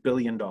 $100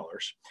 billion,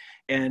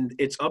 and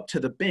it's up to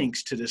the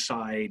banks to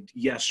decide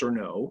yes or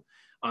no.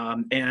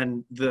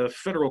 And the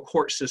federal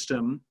court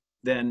system,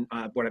 then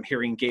what I'm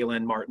hearing,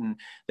 Galen, Martin,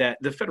 that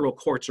the federal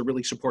courts are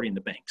really supporting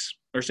the banks.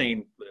 They're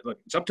saying, look,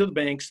 it's up to the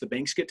banks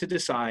get to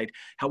decide.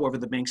 However,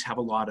 the banks have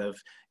a lot of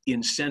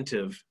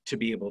incentive to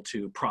be able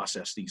to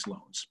process these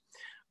loans.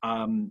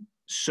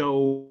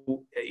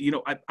 So,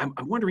 I'm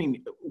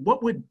wondering,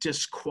 what would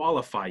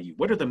disqualify you?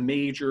 What are the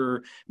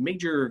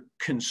major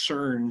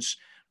concerns?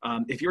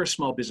 If you're a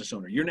small business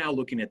owner, you're now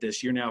looking at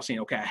this, you're now saying,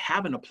 okay, I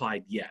haven't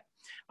applied yet.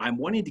 I'm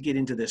wanting to get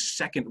into this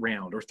second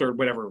round or third,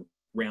 whatever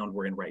round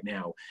we're in right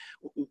now.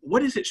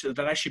 What is it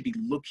that I should be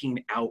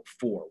looking out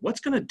for? What's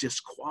going to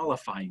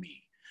disqualify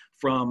me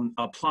from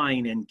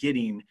applying and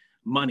getting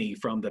money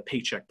from the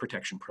Paycheck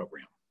Protection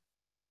Program?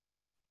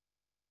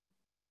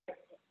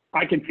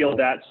 I can feel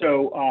that.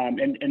 So,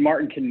 and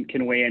Martin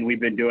can weigh in.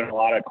 We've been doing a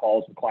lot of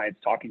calls with clients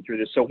talking through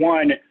this. So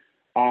one,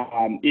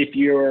 if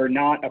you're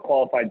not a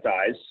qualified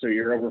size, so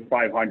you're over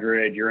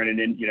 500, you're in an,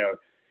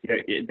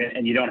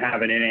 and you don't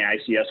have an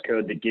NAICS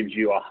code that gives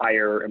you a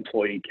higher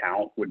employee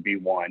count would be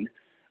one.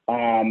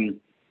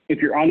 If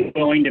you're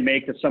unwilling to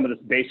make some of the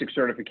basic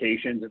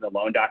certifications in the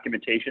loan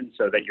documentation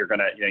so that you're going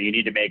to, you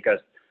need to make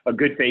a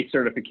good faith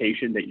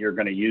certification that you're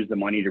going to use the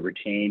money to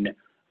retain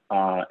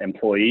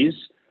employees.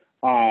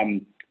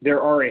 There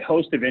are a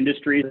host of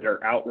industries that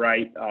are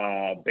outright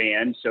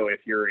banned. So if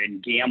you're in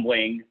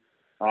gambling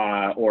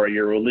or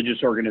you're a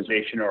religious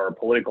organization or a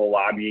political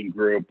lobbying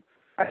group,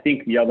 I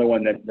think the other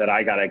one that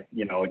I got a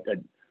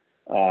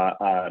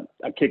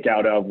kick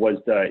out of was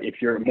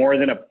if you're more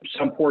than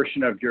some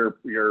portion of your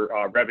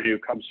revenue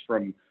comes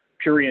from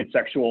purely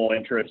sexual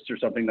interests or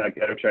something like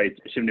that, which I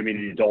assume to be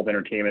the adult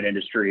entertainment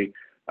industry,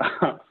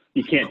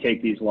 you can't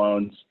take these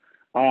loans.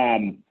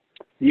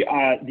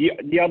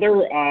 The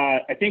other,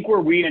 I think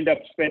where we end up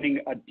spending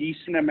a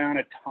decent amount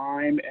of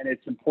time, and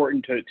it's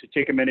important to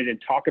take a minute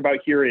and talk about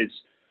here, is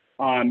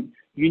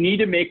you need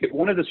to make it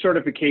one of the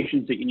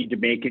certifications that you need to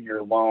make in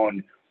your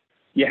loan.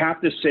 You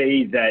have to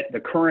say that the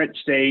current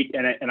state,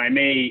 and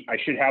I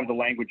should have the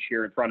language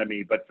here in front of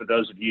me, but for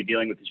those of you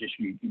dealing with this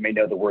issue, you may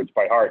know the words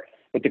by heart,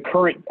 but the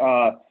current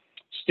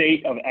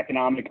state of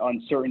economic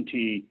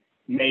uncertainty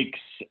makes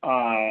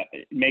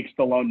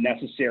the loan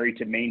necessary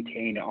to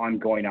maintain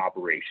ongoing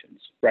operations,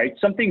 right?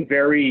 Something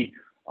very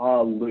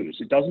loose.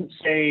 It doesn't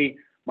say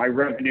my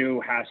revenue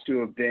has to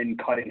have been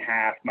cut in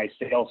half, my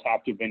sales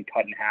have to have been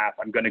cut in half,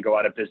 I'm going to go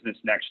out of business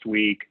next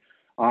week.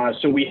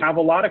 So we have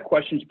a lot of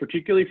questions,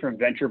 particularly from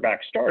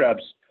venture-backed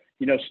startups.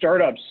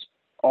 Startups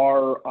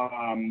are,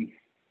 I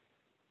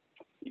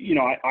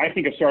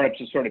think of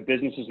startups as sort of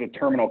businesses with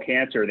terminal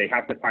cancer. They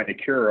have to find a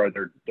cure or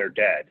they're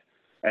dead.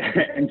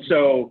 And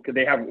so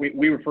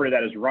we refer to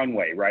that as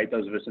runway, right?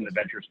 Those of us in the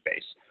venture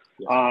space.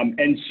 Yes.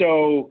 And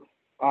so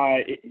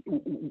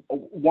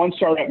one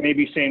startup may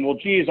be saying, well,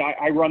 geez,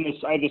 I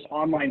have this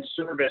online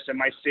service and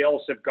my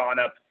sales have gone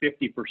up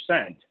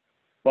 50%,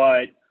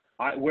 but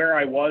where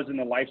I was in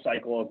the life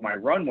cycle of my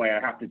runway, I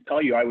have to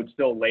tell you, I would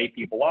still lay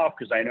people off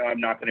because I know I'm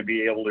not going to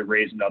be able to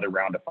raise another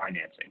round of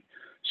financing.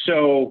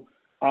 So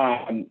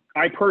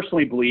I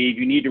personally believe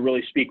you need to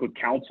really speak with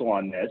counsel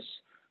on this.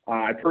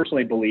 I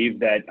personally believe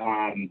that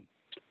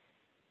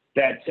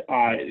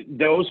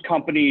those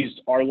companies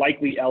are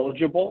likely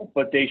eligible,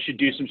 but they should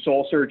do some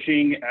soul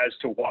searching as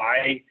to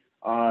why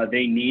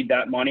they need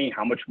that money,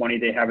 how much money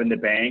they have in the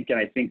bank. And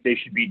I think they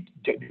should be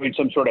doing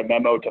some sort of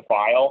memo to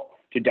file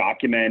to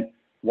document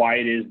why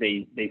it is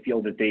they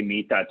feel that they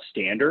meet that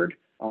standard.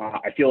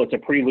 I feel it's a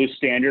pretty loose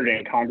standard,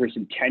 and Congress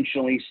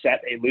intentionally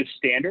set a loose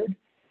standard.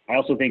 I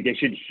also think they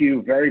should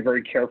hew very,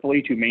 very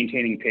carefully to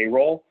maintaining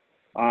payroll.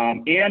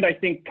 And I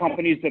think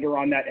companies that are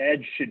on that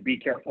edge should be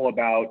careful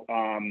about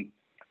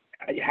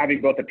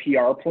having both a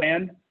PR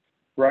plan,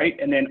 right?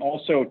 And then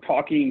also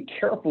talking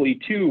carefully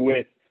too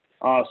with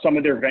some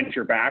of their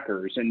venture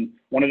backers. And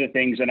one of the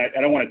things, and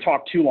I don't want to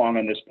talk too long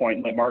on this point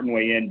and let Martin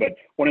weigh in, but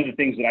one of the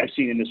things that I've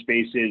seen in the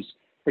space is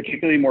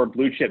particularly more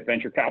blue chip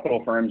venture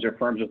capital firms or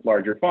firms with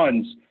larger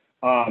funds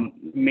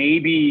may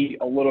be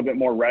a little bit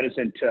more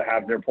reticent to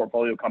have their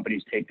portfolio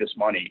companies take this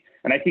money.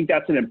 And I think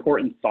that's an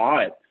important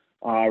thought.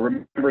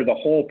 Remember, the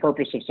whole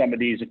purpose of some of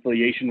these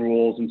affiliation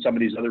rules and some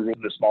of these other rules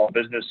in the small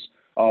business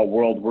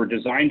world were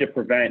designed to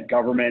prevent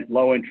government,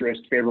 low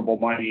interest, favorable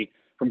money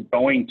from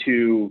going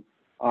to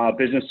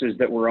businesses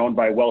that were owned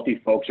by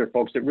wealthy folks or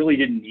folks that really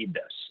didn't need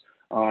this.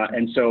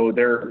 And so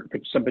there are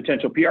some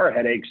potential PR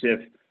headaches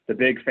if the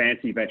big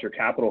fancy venture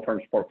capital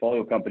firms'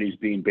 portfolio companies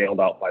being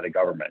bailed out by the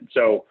government.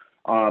 So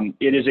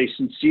it is a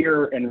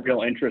sincere and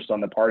real interest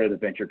on the part of the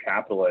venture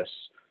capitalists.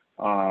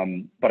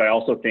 But I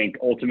also think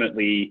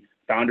ultimately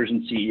founders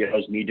and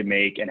CEOs need to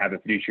make and have a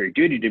fiduciary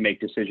duty to make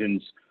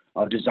decisions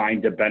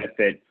designed to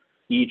benefit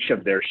each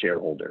of their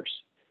shareholders.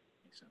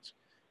 Makes sense.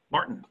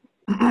 Martin,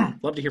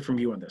 love to hear from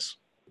you on this.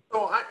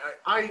 So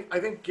I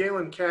think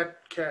Galen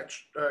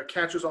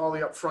catches all the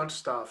upfront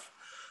stuff.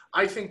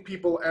 I think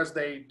people, as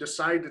they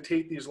decide to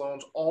take these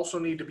loans, also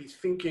need to be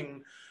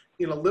thinking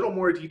in a little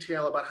more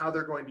detail about how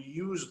they're going to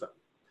use them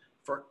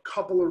for a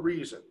couple of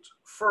reasons.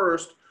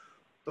 First,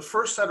 the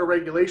first set of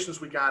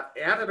regulations we got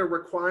added a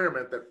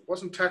requirement that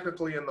wasn't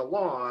technically in the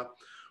law.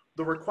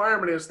 The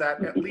requirement is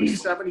that at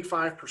least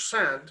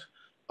 75%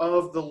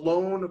 of the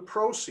loan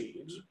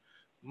proceeds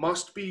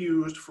must be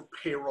used for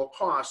payroll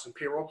costs, and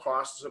payroll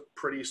costs is a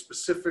pretty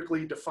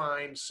specifically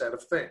defined set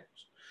of things.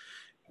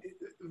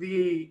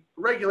 The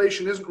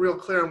regulation isn't real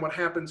clear on what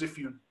happens if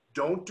you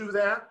don't do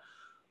that.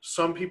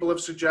 Some people have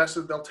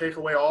suggested they'll take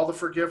away all the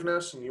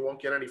forgiveness and you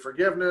won't get any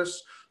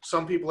forgiveness.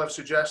 Some people have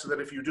suggested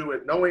that if you do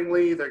it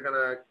knowingly, they're going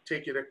to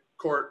take you to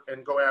court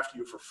and go after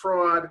you for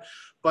fraud.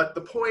 But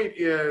the point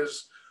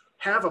is,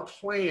 have a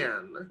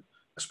plan,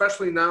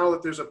 especially now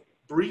that there's a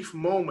brief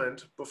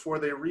moment before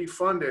they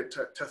refund it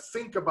to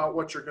think about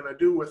what you're going to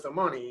do with the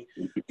money.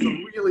 So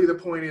really the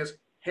point is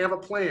have a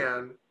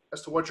plan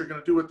as to what you're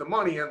going to do with the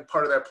money, and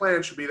part of that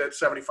plan should be that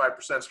 75%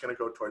 is going to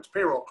go towards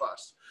payroll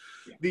costs.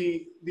 Yeah.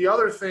 The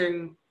other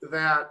thing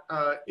that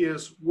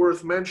is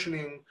worth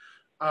mentioning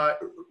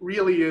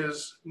really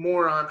is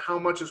more on how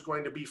much is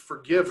going to be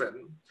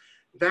forgiven.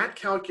 That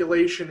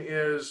calculation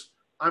is,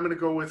 I'm going to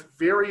go with,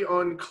 very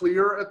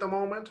unclear at the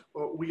moment.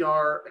 We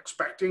are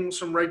expecting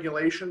some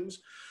regulations,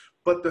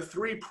 but the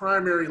three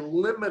primary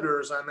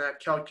limiters on that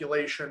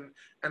calculation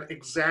and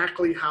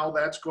exactly how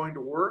that's going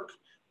to work,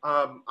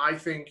 I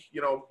think,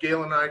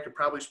 Gail and I could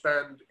probably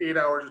spend 8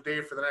 hours a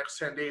day for the next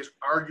 10 days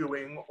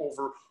arguing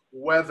over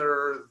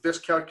whether this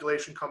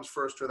calculation comes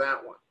first or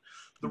that one.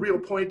 The real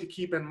point to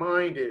keep in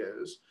mind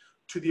is,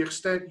 to the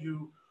extent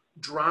you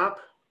drop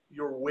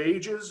your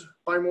wages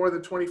by more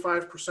than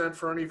 25%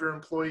 for any of your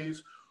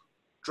employees,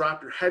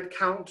 drop your head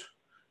count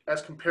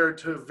as compared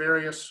to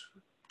various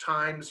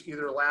times,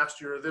 either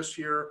last year or this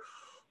year,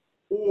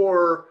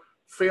 or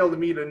fail to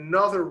meet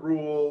another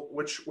rule,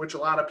 which a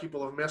lot of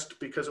people have missed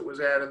because it was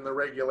added in the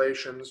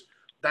regulations.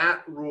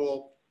 That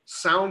rule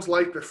sounds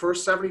like the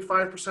first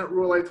 75%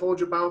 rule I told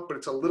you about, but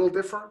it's a little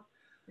different.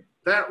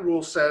 That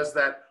rule says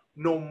that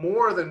no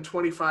more than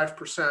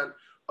 25%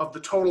 of the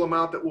total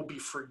amount that will be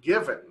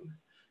forgiven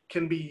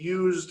can be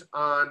used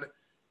on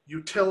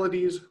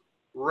utilities,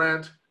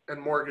 rent,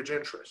 and mortgage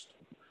interest.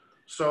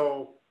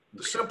 So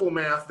the simple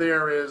math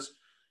there is,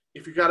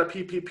 if you got a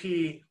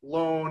PPP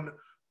loan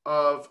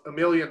of $1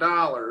 million,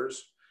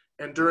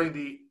 and during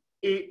the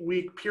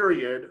 8-week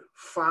period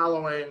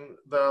following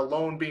the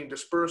loan being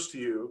dispersed to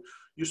you,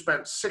 you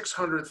spent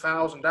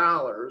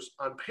 $600,000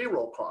 on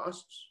payroll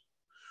costs,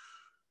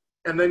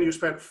 and then you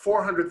spent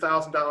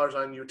 $400,000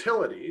 on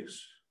utilities,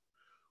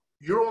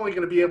 you're only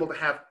going to be able to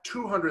have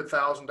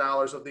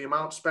 $200,000 of the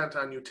amount spent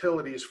on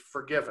utilities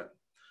forgiven,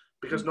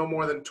 because no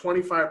more than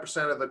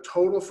 25% of the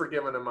total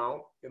forgiven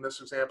amount, in this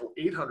example,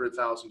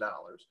 $800,000,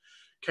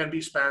 can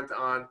be spent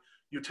on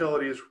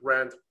utilities,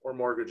 rent, or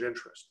mortgage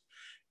interest.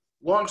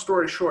 Long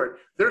story short,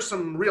 there's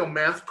some real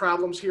math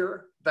problems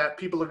here that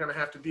people are going to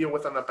have to deal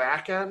with on the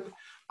back end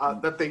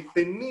that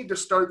they need to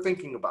start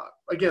thinking about.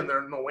 Again,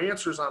 there are no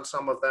answers on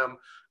some of them,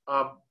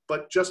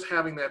 but just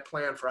having that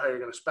plan for how you're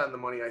going to spend the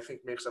money, I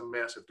think, makes a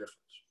massive difference.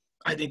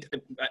 I think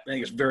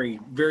it's very,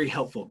 very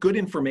helpful. Good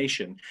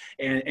information.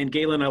 And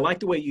Galen, I like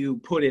the way you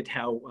put it,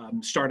 how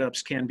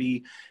startups can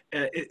be,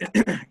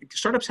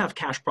 startups have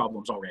cash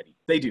problems already.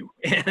 They do.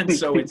 And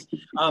so it's,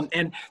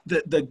 and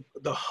the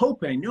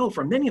hope I know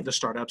from many of the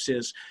startups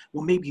is,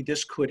 well, maybe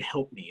this could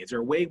help me. Is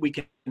there a way we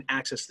can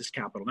access this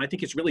capital? And I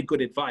think it's really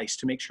good advice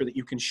to make sure that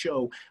you can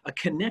show a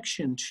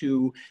connection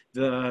to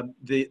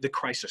the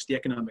crisis, the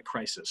economic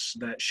crisis,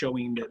 that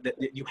showing that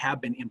you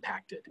have been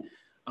impacted.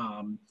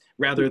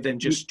 Rather than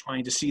just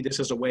trying to see this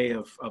as a way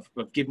of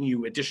giving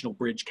you additional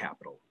bridge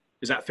capital.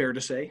 Is that fair to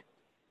say?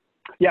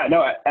 Yeah,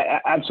 no,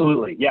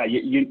 absolutely. Yeah,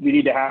 you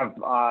need to have,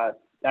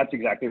 that's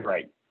exactly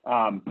right.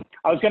 I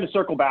was going to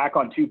circle back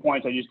on 2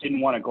 points I just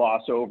didn't want to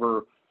gloss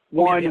over.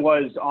 One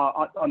was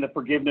on the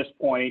forgiveness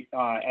point.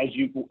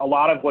 A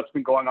lot of what's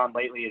been going on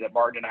lately that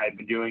Martin and I have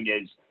been doing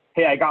is,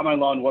 hey, I got my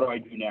loan, what do I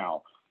do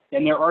now?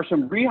 And there are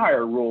some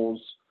rehire rules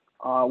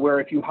where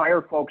if you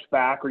hire folks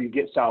back or you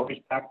get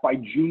salaries back by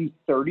June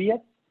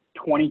 30th,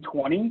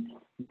 2020,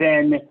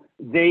 then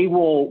they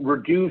will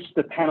reduce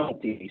the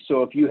penalty.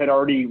 So if you had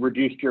already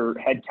reduced your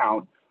head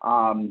count,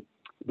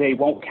 they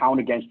won't count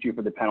against you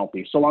for the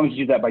penalty, so long as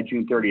you do that by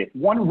June 30th.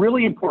 One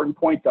really important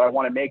point that I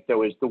want to make,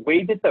 though, is the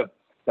way that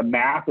the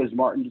math, as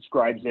Martin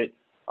describes it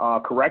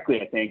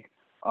correctly, I think,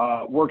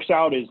 works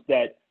out is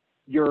that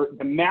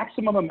the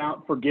maximum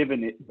amount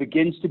forgiven, it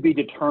begins to be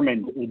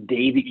determined the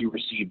day that you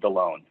receive the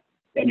loan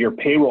and your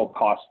payroll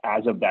costs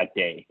as of that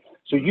day.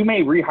 So you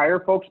may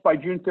rehire folks by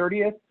June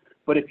 30th,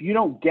 but if you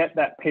don't get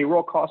that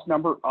payroll cost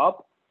number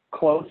up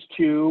close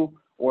to,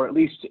 or at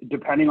least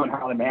depending on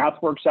how the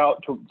math works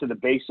out to the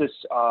basis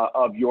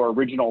of your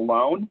original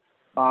loan,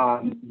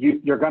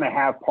 you're going to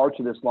have parts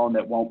of this loan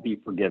that won't be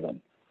forgiven.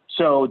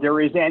 So there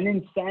is an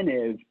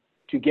incentive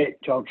to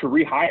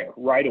rehire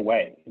right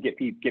away, get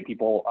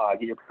people,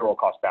 get your payroll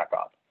costs back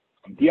up.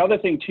 The other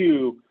thing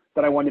too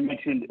that I wanted to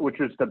mention, which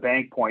was the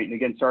bank point, and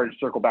again, sorry to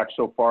circle back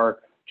so far,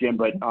 Jim,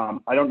 but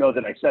I don't know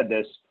that I said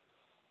this.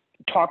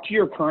 Talk to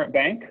your current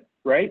bank,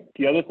 right?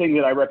 The other thing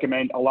that I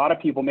recommend, a lot of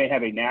people may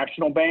have a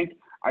national bank.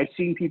 I've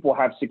seen people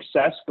have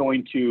success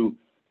going to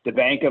the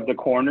bank of the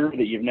corner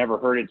that you've never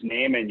heard its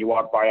name and you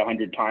walk by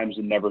 100 times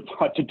and never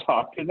thought to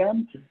talk to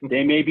them.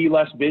 They may be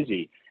less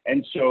busy.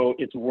 And so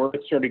it's worth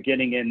sort of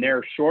getting in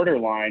their shorter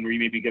line where you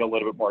maybe get a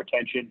little bit more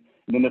attention.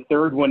 And then the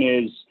third one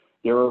is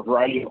there are a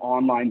variety of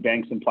online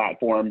banks and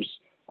platforms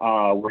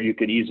where you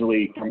could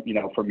easily, from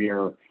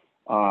your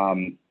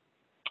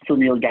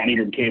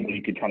dining cable,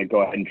 you could kind of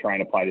go ahead and try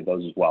and apply to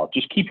those as well.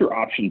 Just keep your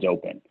options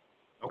open.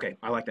 Okay,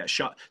 I like that.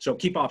 So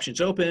keep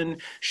options open,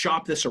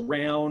 shop this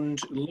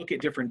around, look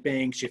at different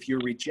banks. If you're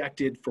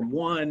rejected from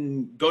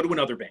one, go to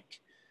another bank.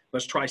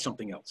 Let's try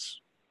something else.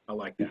 I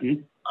like that.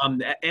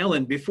 Mm-hmm.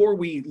 Alan, before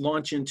we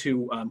launch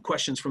into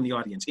questions from the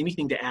audience,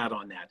 anything to add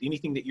on that?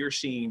 Anything that you're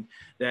seeing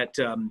that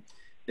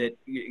that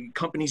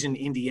companies in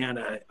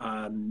Indiana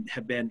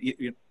have been,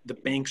 the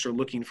banks are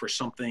looking for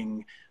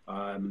something,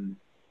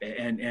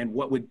 and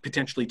what would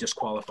potentially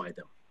disqualify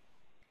them?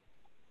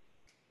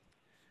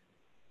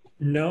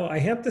 No, I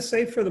have to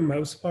say for the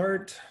most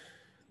part,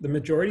 the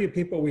majority of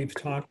people we've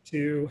talked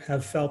to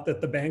have felt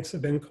that the banks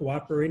have been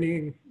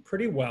cooperating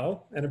pretty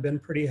well and have been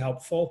pretty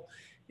helpful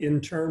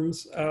in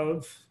terms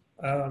of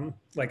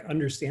like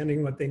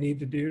understanding what they need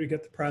to do to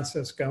get the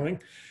process going.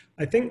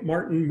 I think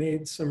Martin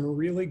made some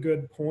really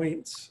good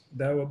points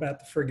though about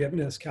the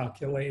forgiveness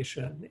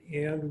calculation,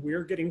 and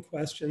we're getting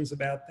questions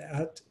about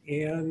that.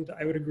 And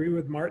I would agree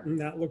with Martin,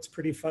 that looks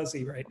pretty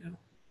fuzzy right now.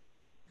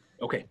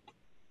 Okay,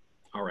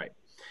 all right.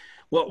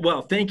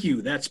 Well, thank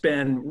you. That's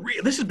been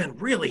this has been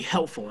really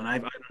helpful,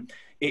 and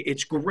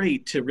it's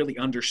great to really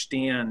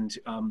understand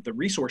the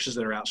resources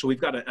that are out. So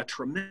we've got a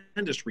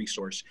tremendous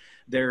resource.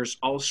 There's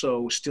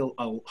also still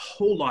a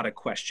whole lot of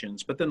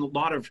questions, but then a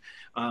lot of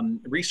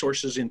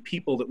resources and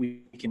people that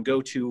we can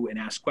go to and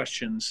ask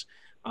questions.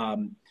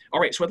 All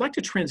right, so I'd like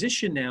to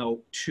transition now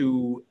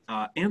to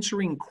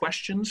answering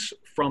questions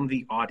from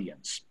the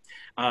audience.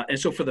 And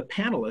so for the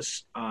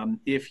panelists,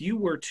 if you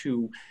were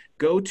to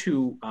go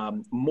to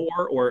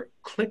more or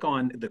click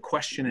on the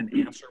question and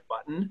answer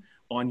button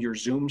on your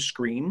Zoom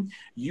screen,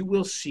 you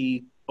will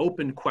see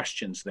open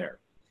questions there.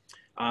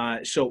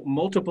 So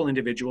multiple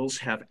individuals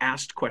have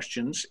asked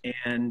questions,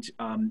 and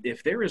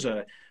if there is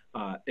a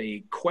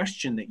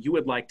question that you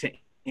would like to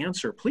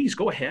answer, please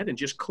go ahead and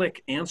just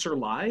click answer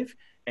live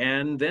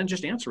and then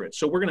just answer it.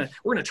 So we're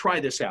gonna try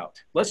this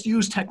out. Let's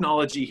use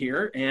technology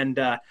here, and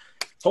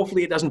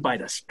hopefully it doesn't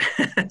bite us.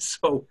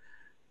 So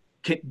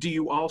do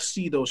you all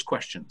see those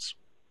questions?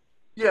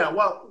 Yeah,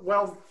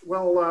 well,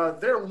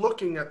 they're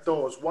looking at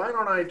those. Why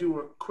don't I do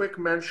a quick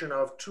mention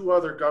of two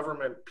other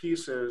government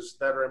pieces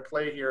that are in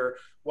play here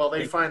while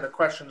they find the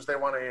questions they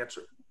want to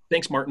answer?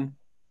 Thanks, Martin.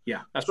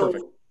 Yeah, that's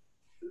perfect.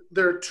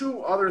 There are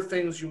two other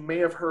things you may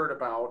have heard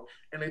about,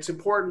 and it's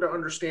important to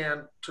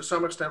understand to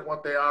some extent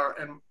what they are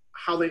and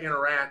how they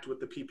interact with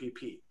the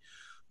PPP.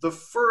 The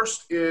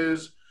first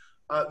is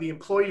the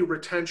Employee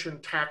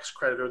Retention Tax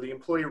Credit, or the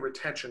Employee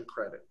Retention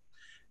Credit.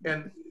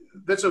 And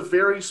that's a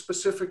very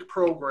specific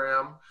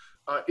program.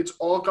 It's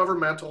all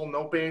governmental,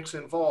 no banks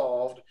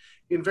involved.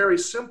 In very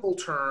simple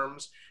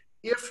terms,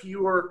 if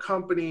your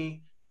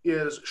company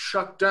is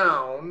shut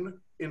down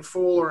in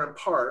full or in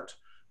part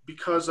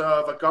because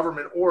of a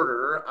government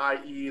order,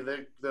 i.e.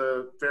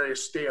 the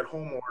various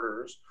stay-at-home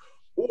orders,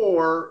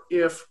 or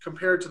if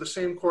compared to the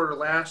same quarter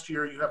last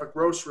year, you have a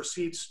gross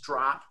receipts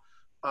drop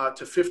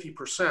to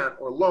 50%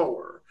 or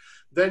lower,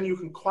 then you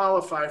can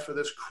qualify for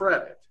this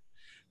credit.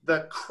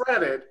 The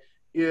credit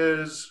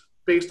is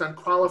based on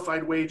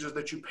qualified wages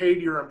that you pay to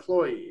your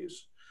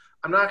employees.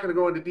 I'm not going to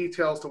go into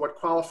details to what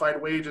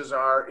qualified wages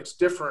are. It's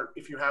different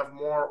if you have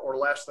more or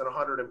less than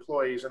 100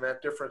 employees, and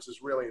that difference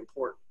is really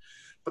important.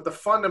 But the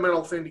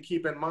fundamental thing to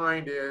keep in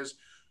mind is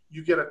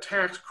you get a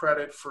tax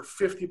credit for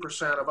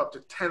 50% of up to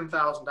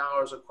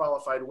 $10,000 of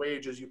qualified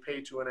wages you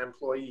pay to an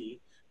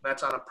employee.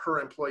 That's on a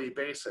per employee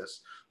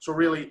basis. So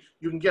really,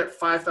 you can get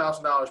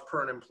 $5,000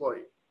 per an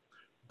employee.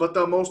 But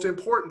the most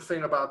important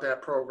thing about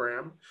that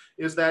program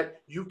is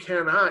that you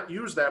cannot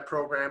use that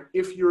program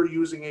if you're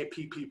using a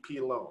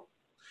PPP loan.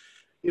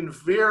 In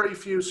very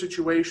few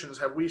situations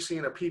have we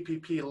seen a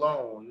PPP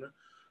loan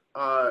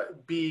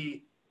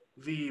be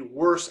the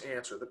worse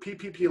answer. The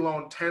PPP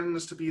loan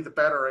tends to be the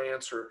better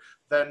answer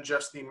than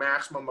just the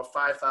maximum of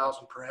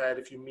 $5,000 per head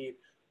if you meet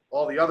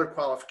all the other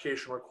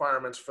qualification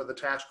requirements for the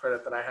tax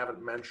credit that I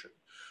haven't mentioned.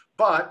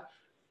 But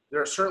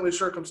there are certainly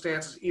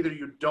circumstances, either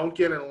you don't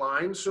get in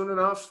line soon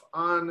enough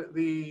on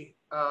the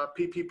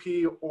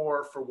PPP,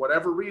 or for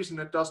whatever reason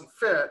it doesn't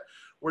fit,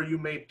 where you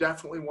may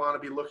definitely want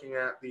to be looking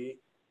at the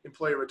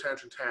Employee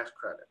Retention Tax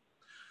Credit.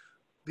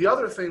 The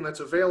other thing that's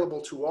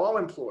available to all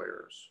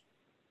employers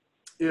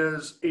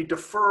is a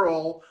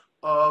deferral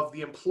of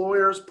the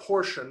employer's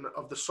portion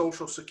of the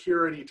Social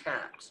Security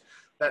tax.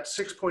 That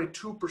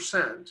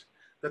 6.2%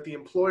 that the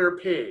employer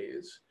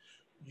pays,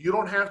 you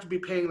don't have to be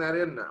paying that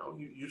in now.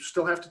 You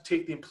still have to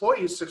take the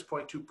employee's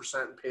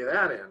 6.2% and pay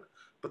that in,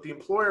 but the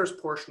employer's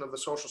portion of the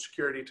Social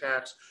Security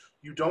tax,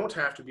 you don't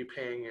have to be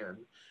paying in.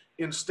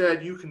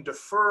 Instead, you can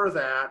defer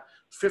that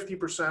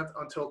 50%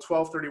 until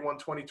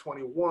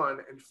 12/31/2021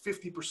 and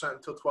 50%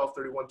 until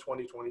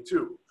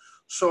 12/31/2022.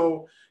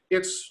 So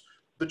it's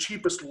the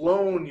cheapest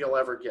loan you'll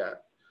ever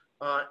get.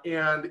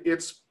 And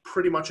it's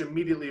pretty much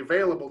immediately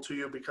available to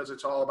you because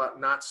it's all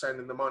about not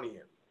sending the money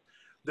in.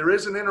 There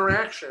is an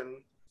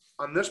interaction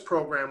on this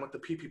program with the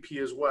PPP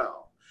as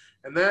well.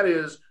 And that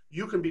is,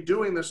 you can be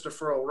doing this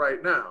deferral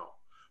right now,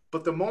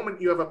 but the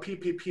moment you have a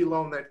PPP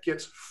loan that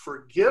gets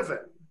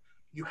forgiven,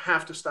 you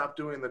have to stop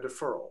doing the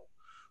deferral.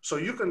 So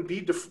you can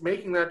be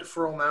making that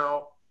deferral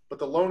now, but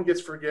the loan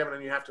gets forgiven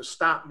and you have to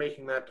stop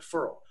making that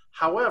deferral.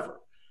 However,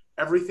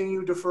 everything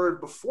you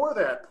deferred before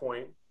that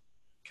point,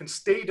 can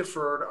stay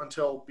deferred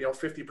until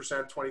 50%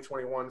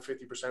 2021, 50%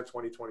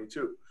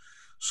 2022.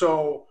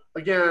 So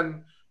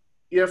again,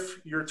 if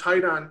you're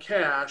tight on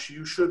cash,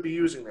 you should be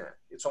using that.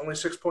 It's only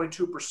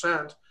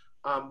 6.2%,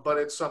 but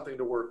it's something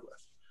to work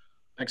with.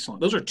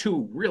 Excellent. Those are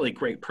two really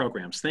great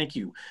programs. Thank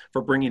you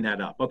for bringing that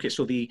up. Okay,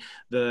 so the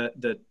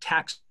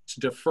tax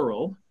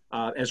deferral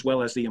as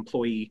well as the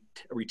employee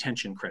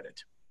retention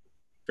credit.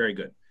 Very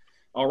good.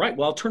 All right,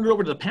 well, I'll turn it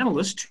over to the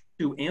panelists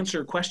to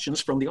answer questions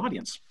from the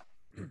audience.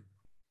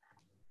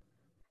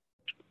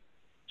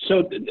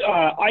 So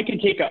I can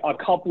take a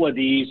couple of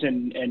these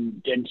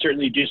and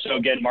certainly do so.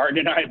 Again, Martin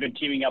and I have been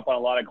teaming up on a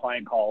lot of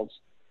client calls.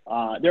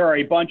 There are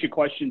a bunch of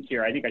questions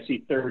here. I think I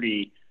see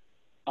 30.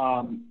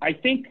 I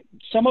think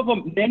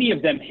many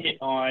of them hit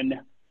on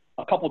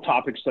a couple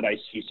topics that I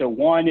see. So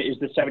one is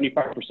the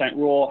 75%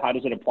 rule. How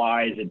does it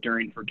apply? Is it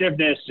during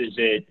forgiveness? Is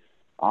it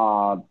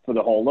for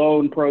the whole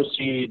loan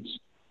proceeds?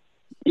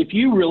 If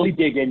you really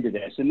dig into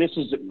this, and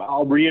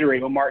I'll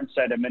reiterate what Martin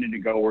said a minute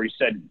ago, where he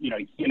said, he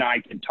and I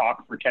can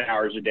talk for 10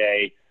 hours a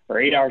day or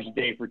 8 hours a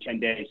day for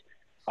 10 days.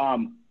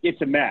 It's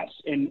a mess.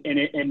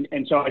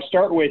 And so I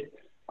start with,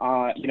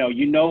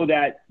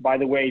 that, by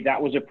the way,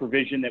 that was a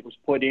provision that was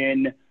put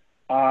in.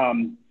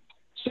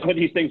 Some of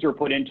these things were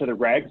put into the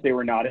regs. They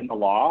were not in the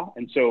law.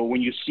 And so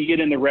when you see it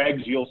in the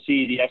regs, you'll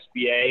see the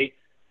SBA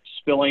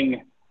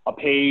spilling a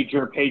page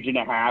or a page and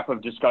a half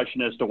of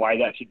discussion as to why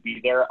that should be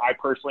there. I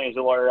personally, as a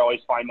lawyer,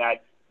 always find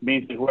that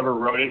means that whoever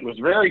wrote it was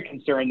very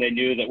concerned. They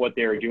knew that what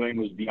they were doing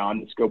was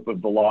beyond the scope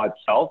of the law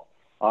itself.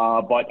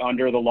 But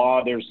under the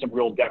law, there's some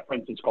real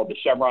deference. It's called the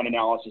Chevron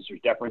analysis.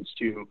 There's deference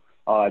to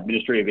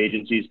administrative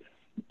agencies.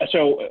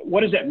 So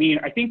what does that mean?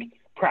 I think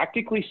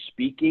practically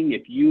speaking,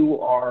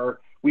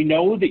 we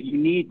know that you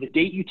need, the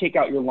date you take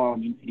out your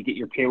loan, you need to get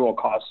your payroll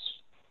costs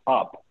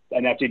up.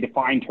 And that's a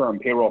defined term,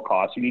 payroll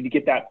costs. You need to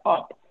get that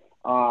up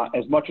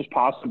as much as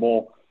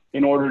possible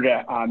in order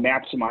to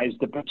maximize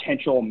the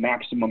potential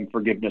maximum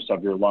forgiveness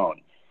of your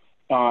loan.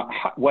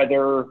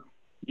 Whether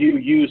you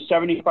use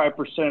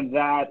 75% of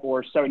that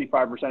or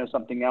 75% of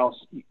something else,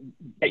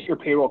 get your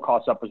payroll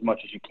costs up as much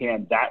as you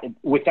can, that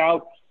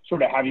without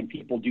sort of having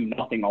people do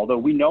nothing. Although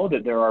we know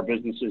that there are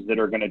businesses that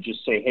are going to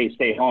just say, hey,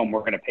 stay home,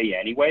 we're going to pay you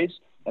anyways.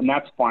 And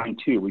that's fine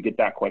too. We get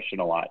that question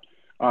a lot.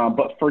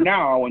 But for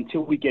now,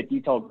 until we get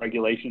detailed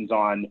regulations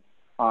on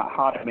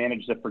how to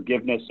manage the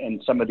forgiveness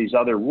and some of these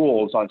other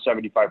rules on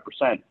 75%,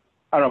 I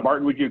don't know,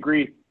 Martin, would you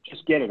agree?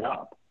 Just get it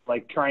up.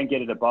 Like try and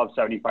get it above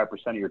 75%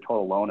 of your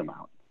total loan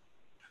amount.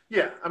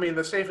 Yeah, I mean,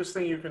 the safest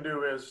thing you can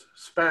do is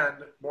spend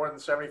more than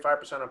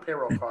 75% of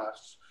payroll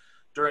costs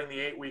during the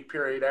 8-week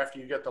period after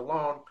you get the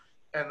loan,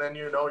 and then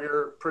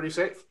you're pretty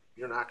safe.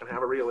 You're not going to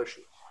have a real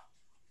issue.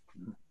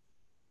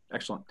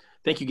 Excellent.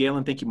 Thank you,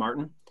 Galen. Thank you,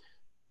 Martin.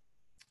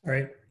 All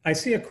right. I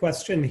see a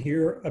question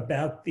here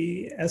about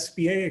the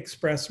SBA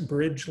Express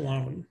Bridge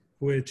loan,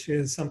 which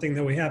is something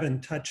that we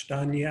haven't touched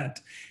on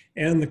yet.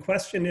 And the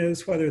question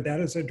is whether that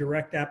is a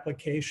direct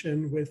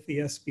application with the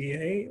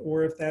SBA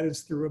or if that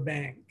is through a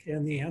bank.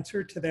 And the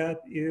answer to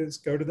that is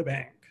go to the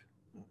bank.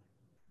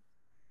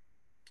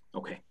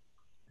 Okay.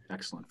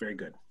 Excellent. Very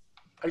good.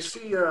 I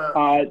see.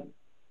 Go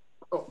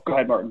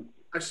ahead, Martin.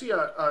 I see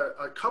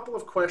a couple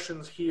of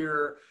questions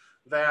here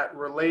that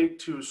relate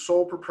to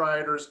sole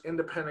proprietors,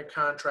 independent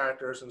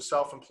contractors, and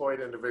self-employed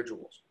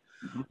individuals.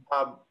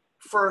 Mm-hmm.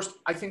 First,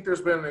 I think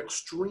there's been an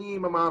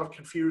extreme amount of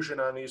confusion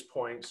on these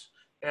points,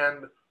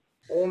 and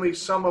only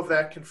some of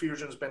that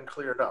confusion has been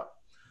cleared up.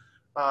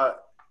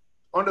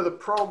 Under the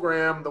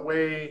program, the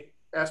way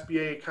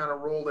SBA kind of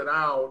rolled it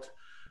out,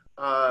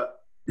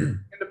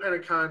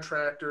 independent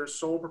contractors,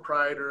 sole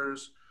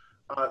proprietors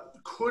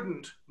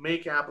couldn't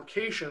make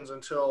applications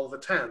until the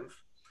 10th.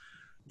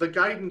 The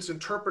guidance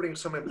interpreting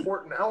some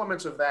important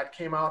elements of that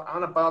came out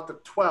on about the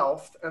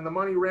 12th, and the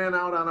money ran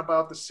out on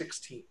about the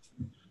 16th.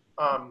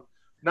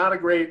 Not a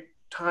great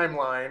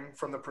timeline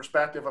from the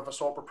perspective of a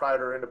sole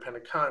proprietor or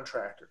independent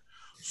contractor.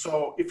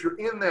 So if you're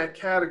in that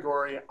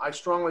category, I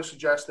strongly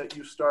suggest that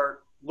you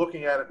start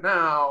looking at it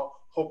now,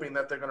 hoping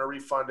that they're going to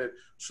refund it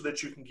so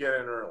that you can get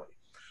in early.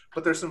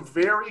 But there's some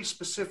very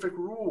specific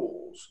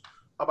rules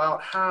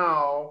about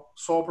how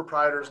sole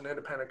proprietors and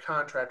independent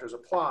contractors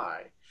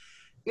apply.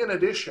 In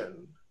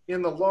addition,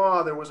 in the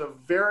law, there was a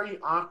very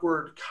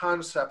awkward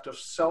concept of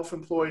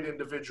self-employed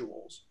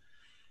individuals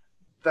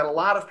that a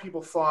lot of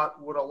people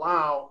thought would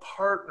allow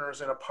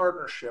partners in a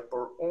partnership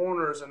or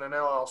owners in an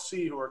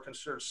LLC who are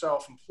considered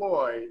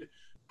self-employed,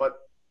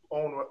 but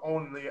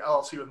own the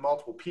LLC with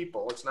multiple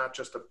people. It's not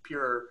just a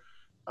pure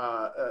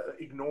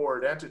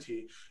ignored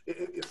entity.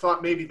 It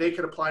thought maybe they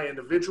could apply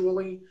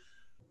individually.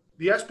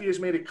 The SBA has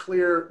made it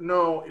clear,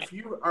 no, if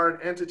you are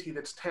an entity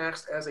that's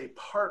taxed as a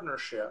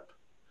partnership,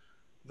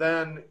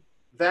 then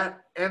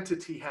that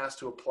entity has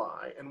to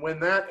apply. And when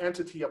that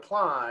entity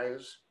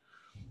applies,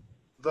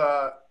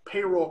 the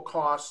payroll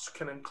costs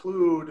can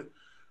include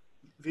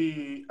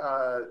the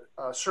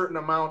certain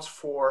amounts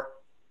for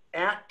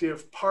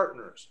active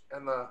partners.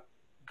 And the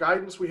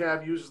guidance we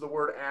have uses the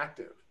word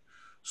active.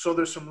 So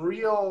there's some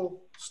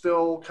real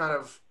still kind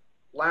of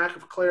lack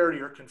of clarity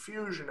or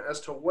confusion as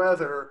to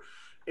whether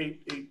a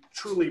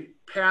truly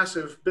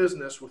passive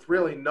business with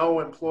really no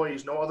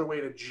employees, no other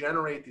way to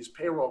generate these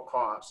payroll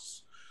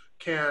costs,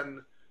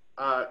 can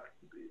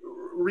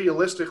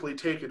realistically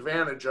take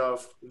advantage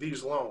of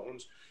these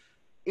loans.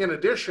 In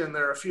addition,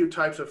 there are a few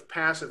types of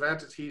passive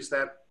entities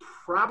that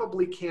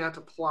probably can't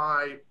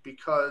apply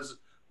because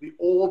the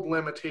old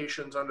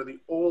limitations under the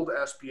old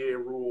SBA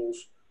rules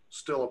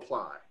still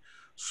apply.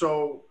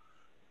 So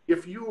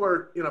if you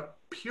are in a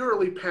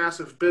purely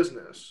passive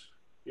business,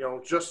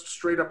 just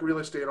straight up real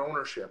estate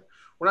ownership,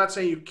 we're not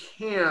saying you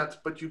can't,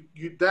 but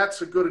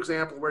that's a good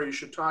example where you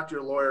should talk to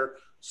your lawyer,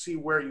 see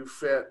where you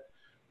fit,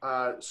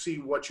 see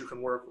what you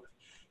can work with.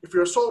 If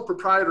you're a sole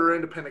proprietor or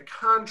independent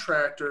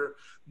contractor,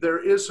 there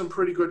is some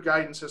pretty good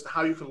guidance as to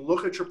how you can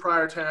look at your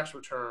prior tax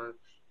return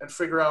and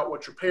figure out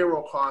what your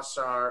payroll costs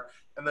are,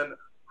 and then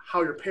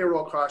how your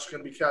payroll costs are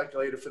going to be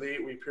calculated for the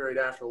 8-week period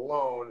after the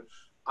loan.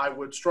 I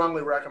would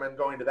strongly recommend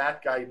going to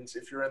that guidance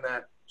if you're in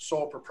that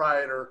sole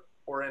proprietor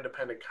or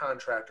independent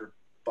contractor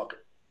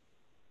bucket.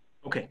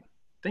 Okay,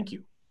 thank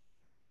you.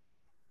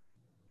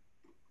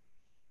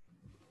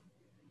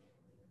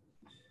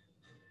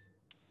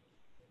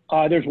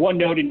 There's one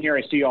note in here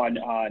I see on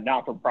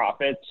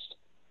not-for-profits,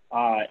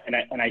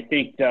 and I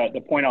think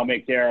the point I'll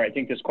make there, I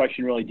think this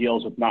question really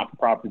deals with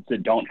not-for-profits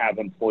that don't have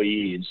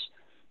employees.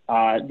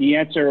 The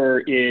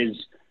answer is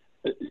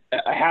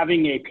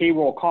having a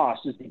payroll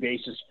cost is the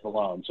basis for the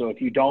loan. So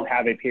if you don't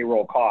have a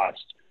payroll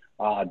cost,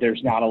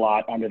 there's not a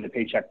lot under the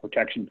Paycheck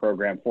Protection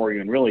Program for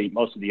you, and really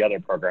most of the other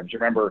programs.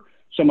 Remember,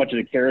 so much of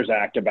the CARES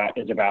Act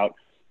is about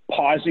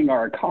pausing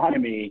our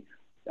economy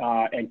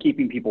and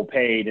keeping people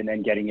paid and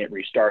then getting it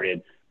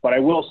restarted. But I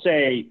will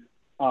say,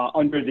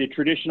 under the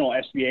traditional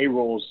SBA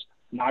rules,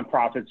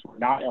 nonprofits were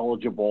not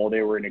eligible.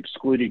 They were an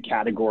excluded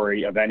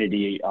category of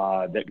entity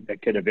that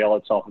could avail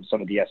itself of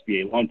some of the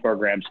SBA loan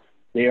programs.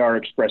 They are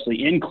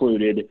expressly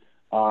included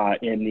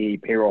in the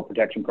payroll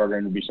protection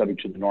program to be subject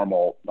to the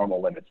normal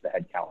limits, the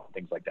head count, and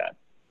things like that.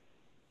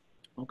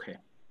 Okay.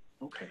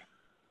 Okay.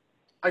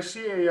 I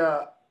see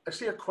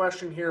a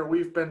question here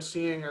we've been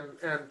seeing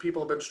and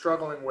people have been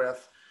struggling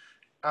with.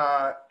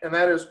 And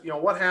that is,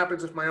 what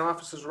happens if my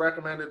office is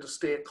recommended to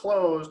stay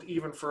closed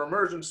even for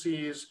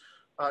emergencies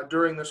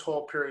during this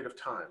whole period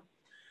of time?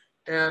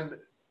 And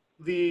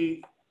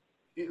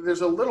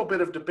there's a little bit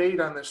of debate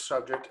on this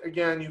subject.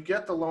 Again, you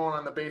get the loan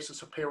on the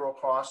basis of payroll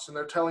costs, and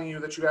they're telling you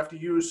that you have to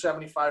use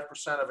 75%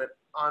 of it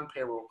on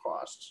payroll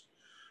costs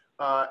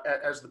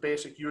as the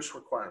basic use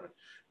requirement.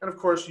 And of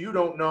course, you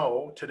don't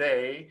know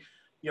today,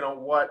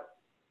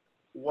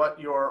 what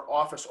your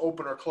office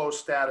open or closed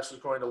status is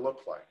going to look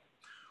like.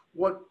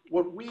 What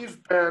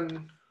we've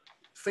been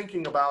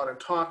thinking about and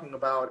talking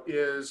about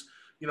is,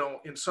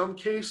 in some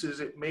cases,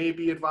 it may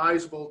be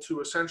advisable to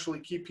essentially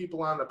keep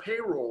people on the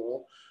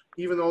payroll,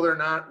 even though they're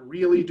not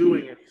really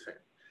doing anything.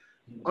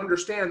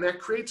 Understand that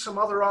creates some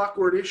other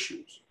awkward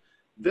issues.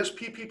 This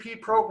PPP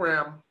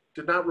program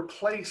did not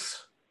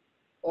replace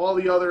all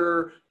the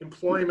other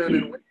employment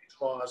and wage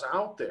laws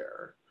out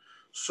there.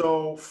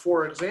 So,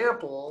 for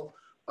example,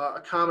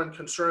 a common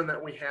concern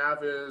that we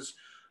have is,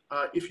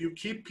 if you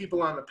keep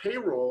people on the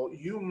payroll,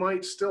 you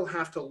might still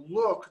have to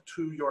look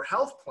to your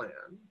health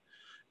plan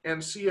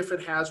and see if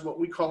it has what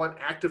we call an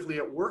actively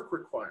at work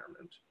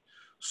requirement.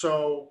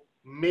 So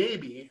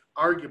maybe,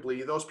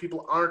 arguably, those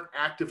people aren't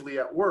actively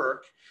at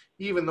work,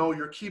 even though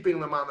you're keeping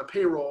them on the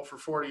payroll for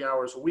 40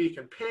 hours a week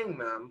and paying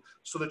them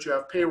so that you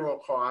have payroll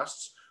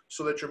costs,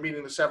 so that you're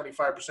meeting the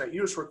 75%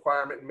 use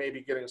requirement and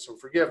maybe getting some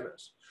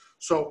forgiveness.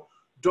 So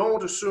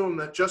don't assume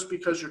that just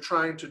because you're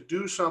trying to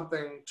do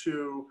something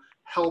to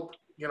help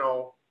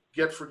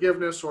get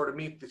forgiveness or to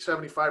meet the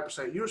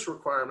 75% use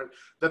requirement,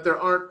 that there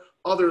aren't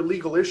other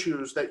legal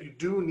issues that you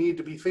do need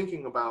to be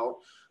thinking about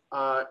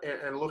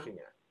and looking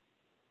at.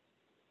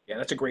 Yeah,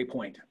 that's a great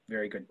point.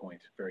 Very good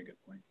point. Very good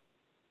point.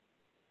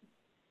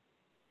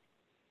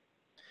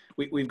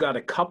 We've got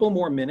a couple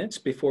more minutes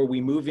before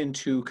we move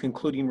into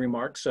concluding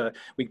remarks.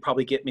 We could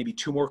probably get maybe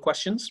 2 more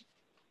questions.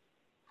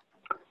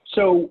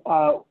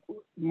 So,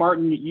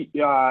 Martin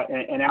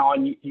and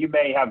Alan, you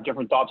may have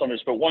different thoughts on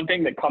this, but one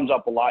thing that comes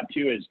up a lot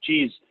too is,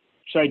 geez,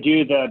 should I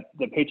do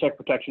the Paycheck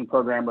Protection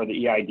Program or the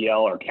EIDL,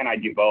 or can I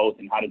do both,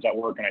 and how does that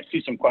work? And I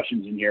see some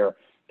questions in here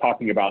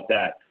talking about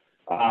that.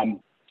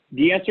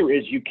 The answer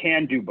is you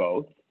can do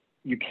both.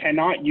 You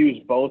cannot use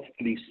both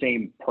for the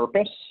same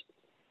purpose.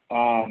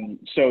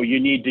 So you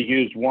need to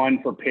use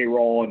one for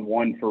payroll and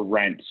one for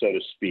rent, so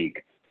to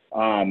speak.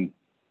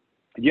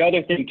 The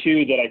other thing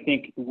too that I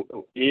think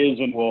is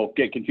and will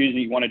get confusing,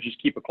 you want to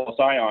just keep a close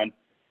eye on,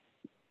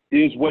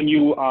 is when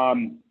you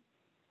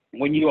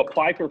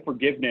apply for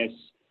forgiveness,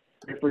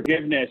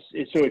 forgiveness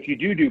is, so if you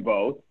do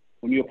both,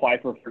 when you apply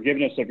for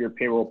forgiveness of your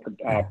payroll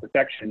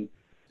protection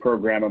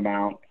program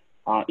amount,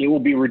 it will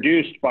be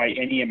reduced by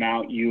any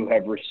amount you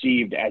have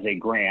received as a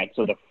grant.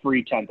 So the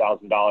free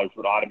 $10,000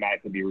 would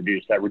automatically be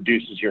reduced. That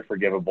reduces your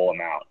forgivable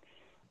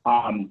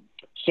amount.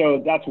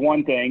 So that's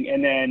one thing.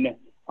 And then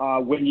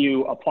when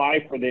you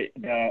apply for the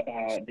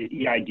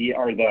EID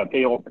or the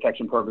payroll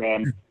protection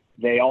program,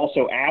 they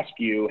also ask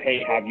you,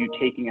 hey, have you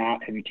taken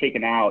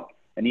out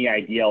an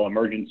EIDL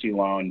emergency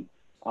loan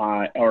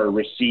or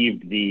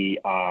received the,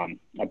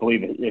 I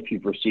believe if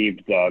you've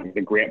received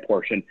the grant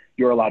portion,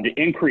 you're allowed to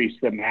increase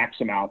the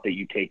max amount that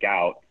you take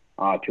out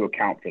to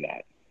account for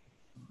that.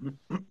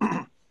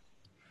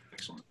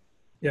 Excellent.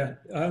 Yeah,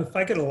 if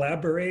I could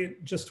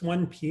elaborate just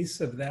one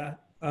piece of that.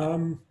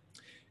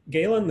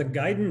 Galen, the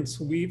guidance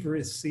we've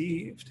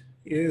received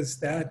is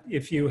that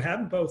if you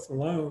have both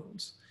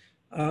loans,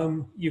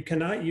 you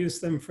cannot use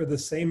them for the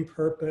same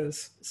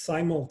purpose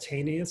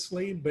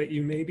simultaneously, but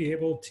you may be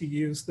able to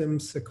use them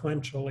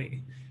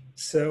sequentially.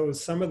 So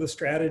some of the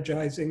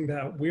strategizing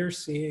that we're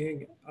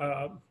seeing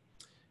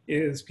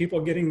is people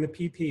getting the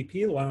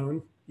PPP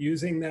loan,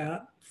 using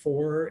that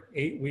for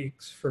 8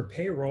 weeks for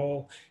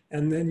payroll,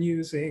 and then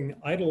using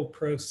idle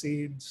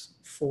proceeds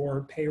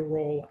for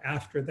payroll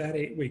after that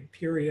 8-week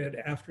period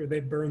after they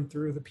burn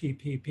through the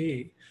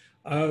PPP.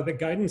 The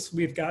guidance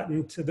we've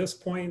gotten to this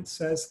point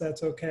says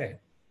that's okay.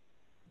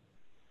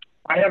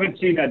 I haven't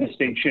seen that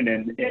distinction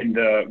in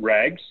the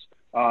regs,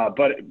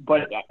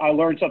 but I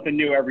learn something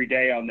new every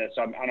day on this.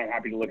 I'm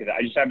happy to look at that.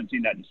 I just haven't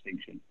seen that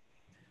distinction.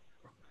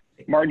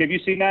 Martin, have you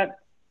seen that?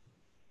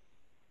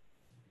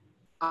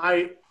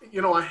 I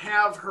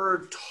have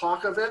heard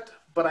talk of it,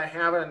 but I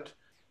haven't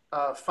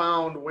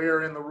found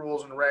where in the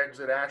rules and regs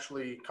it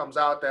actually comes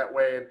out that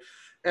way.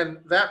 And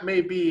that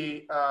may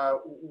be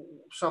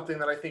something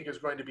that I think is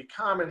going to be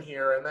common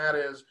here, and that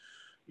is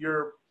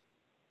your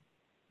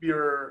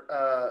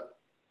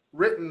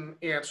written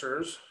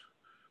answers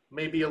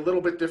may be a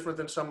little bit different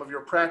than some of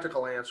your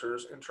practical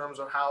answers in terms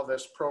of how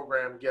this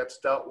program gets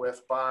dealt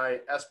with by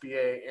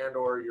SBA and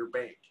or your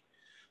bank.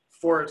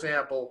 For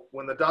example,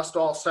 when the dust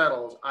all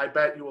settles, I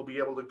bet you will be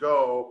able to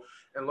go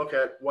and look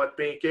at what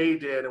Bank A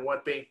did and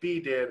what Bank B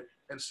did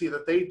and see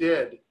that they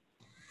did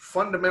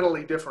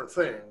fundamentally different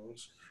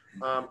things.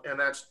 And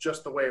that's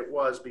just the way it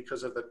was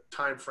because of the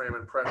time frame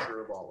and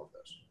pressure of all of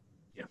this.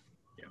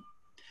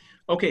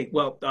 Okay,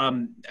 well,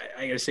 I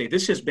gotta say,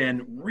 this has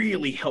been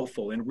really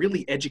helpful and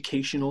really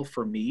educational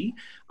for me.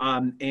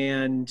 I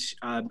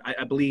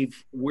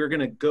believe we're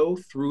gonna go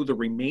through the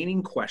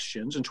remaining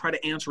questions and try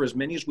to answer as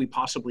many as we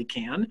possibly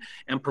can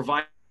and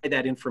provide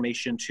that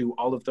information to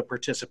all of the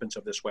participants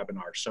of this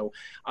webinar. So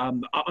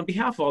on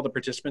behalf of all the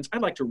participants,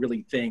 I'd like to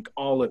really thank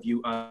all of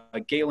you,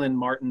 Galen,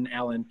 Martin,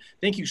 Alan,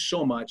 thank you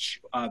so much.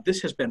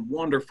 This has been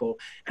wonderful.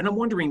 And I'm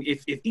wondering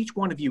if each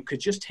one of you could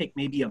just take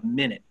maybe a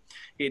minute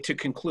to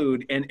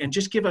conclude and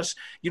just give us,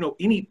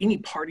 any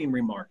parting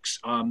remarks.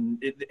 And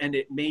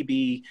it may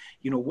be,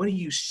 what do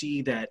you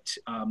see that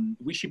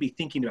we should be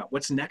thinking about?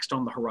 What's next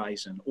on the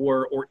horizon,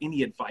 or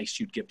any advice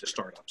you'd give to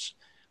startups?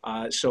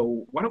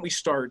 So why don't we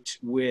start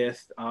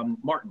with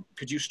Martin?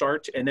 Could you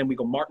start, and then we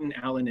go Martin,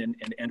 Alan,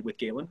 and end with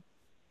Galen?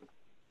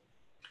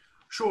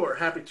 Sure,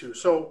 happy to.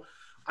 So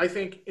I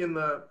think in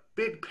the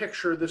big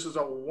picture, this is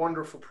a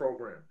wonderful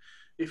program.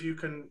 If you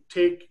can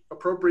take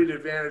appropriate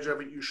advantage of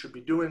it, you should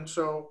be doing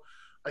so.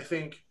 I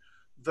think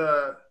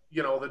the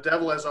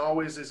devil, as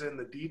always, is in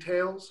the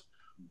details.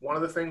 One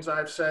of the things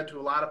I've said to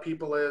a lot of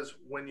people is,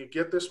 when you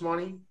get this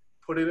money,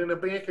 put it in a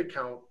bank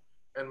account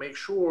and make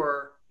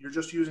sure you're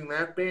just using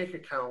that bank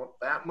account,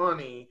 that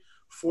money,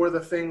 for the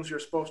things you're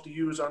supposed to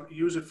use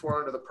it for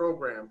under the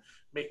program,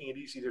 making it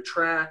easy to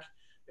track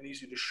and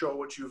easy to show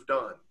what you've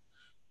done.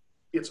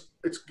 It's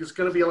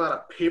going to be a lot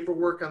of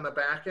paperwork on the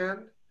back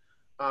end,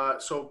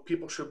 so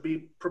people should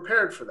be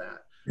prepared for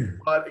that.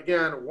 But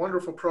again,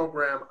 wonderful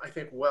program, I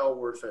think well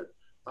worth it.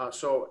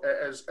 So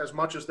as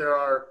much as there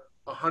are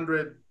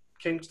 100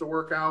 kinks to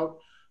work out,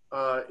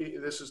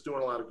 this is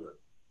doing a lot of good.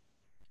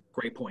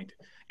 Great point.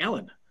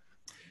 Alan?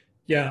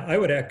 Yeah, I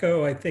would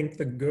echo. I think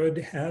the good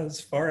has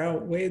far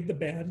outweighed the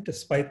bad,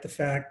 despite the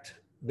fact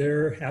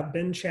there have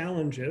been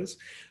challenges.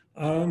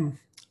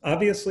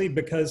 Obviously,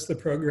 because the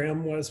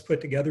program was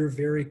put together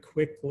very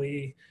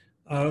quickly,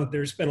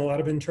 there's been a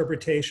lot of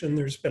interpretation.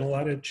 There's been a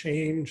lot of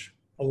change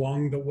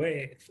along the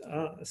way.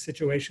 The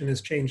situation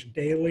has changed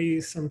daily,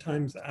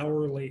 sometimes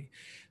hourly.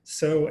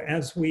 So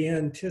as we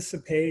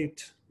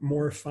anticipate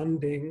more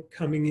funding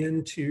coming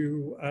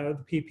into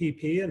the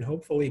PPP and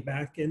hopefully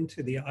back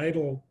into the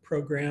EIDL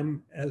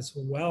program as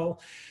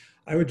well,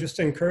 I would just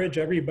encourage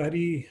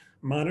everybody,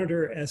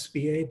 monitor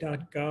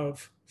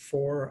sba.gov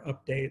for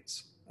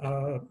updates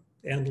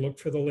and look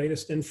for the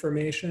latest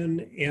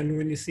information. And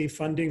when you see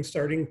funding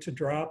starting to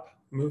drop,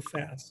 move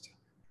fast.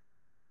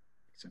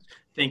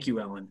 Thank you,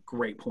 Ellen.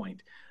 Great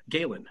point.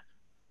 Galen?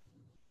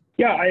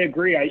 Yeah, I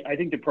agree. I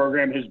think the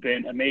program has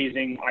been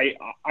amazing.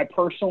 I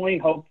personally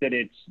hope that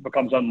it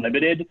becomes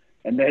unlimited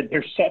and that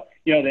there's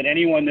that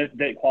anyone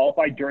that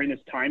qualified during this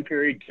time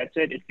period gets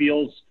it. It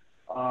feels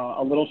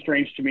a little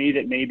strange to me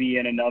that maybe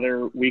in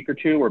another week or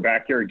two we're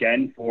back here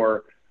again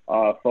for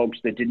folks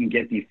that didn't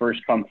get the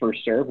first come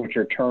first serve, which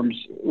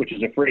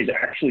is a phrase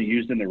actually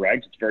used in the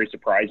regs. It's very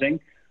surprising.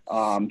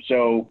 But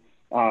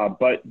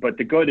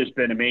the good has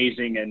been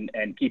amazing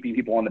and keeping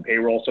people on the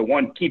payroll. So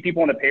one, keep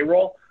people on the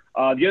payroll.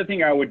 The other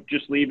thing I would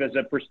just leave as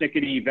a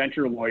persnickety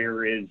venture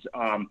lawyer is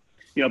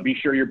be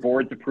sure your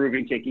board's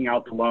approving taking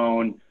out the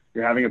loan.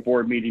 You're having a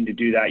board meeting to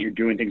do that. You're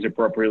doing things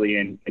appropriately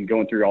and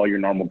going through all your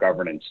normal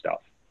governance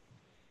stuff.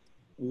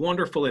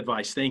 Wonderful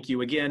advice. Thank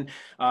you again,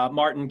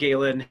 Martin,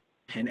 Galen,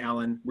 and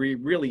Alan. We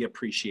really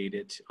appreciate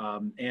it.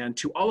 And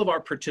to all of our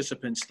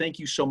participants, thank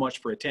you so much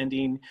for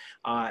attending.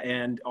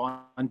 And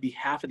on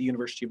behalf of the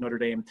University of Notre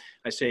Dame,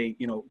 I say,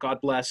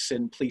 God bless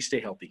and please stay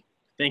healthy.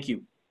 Thank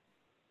you.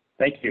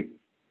 Thank you.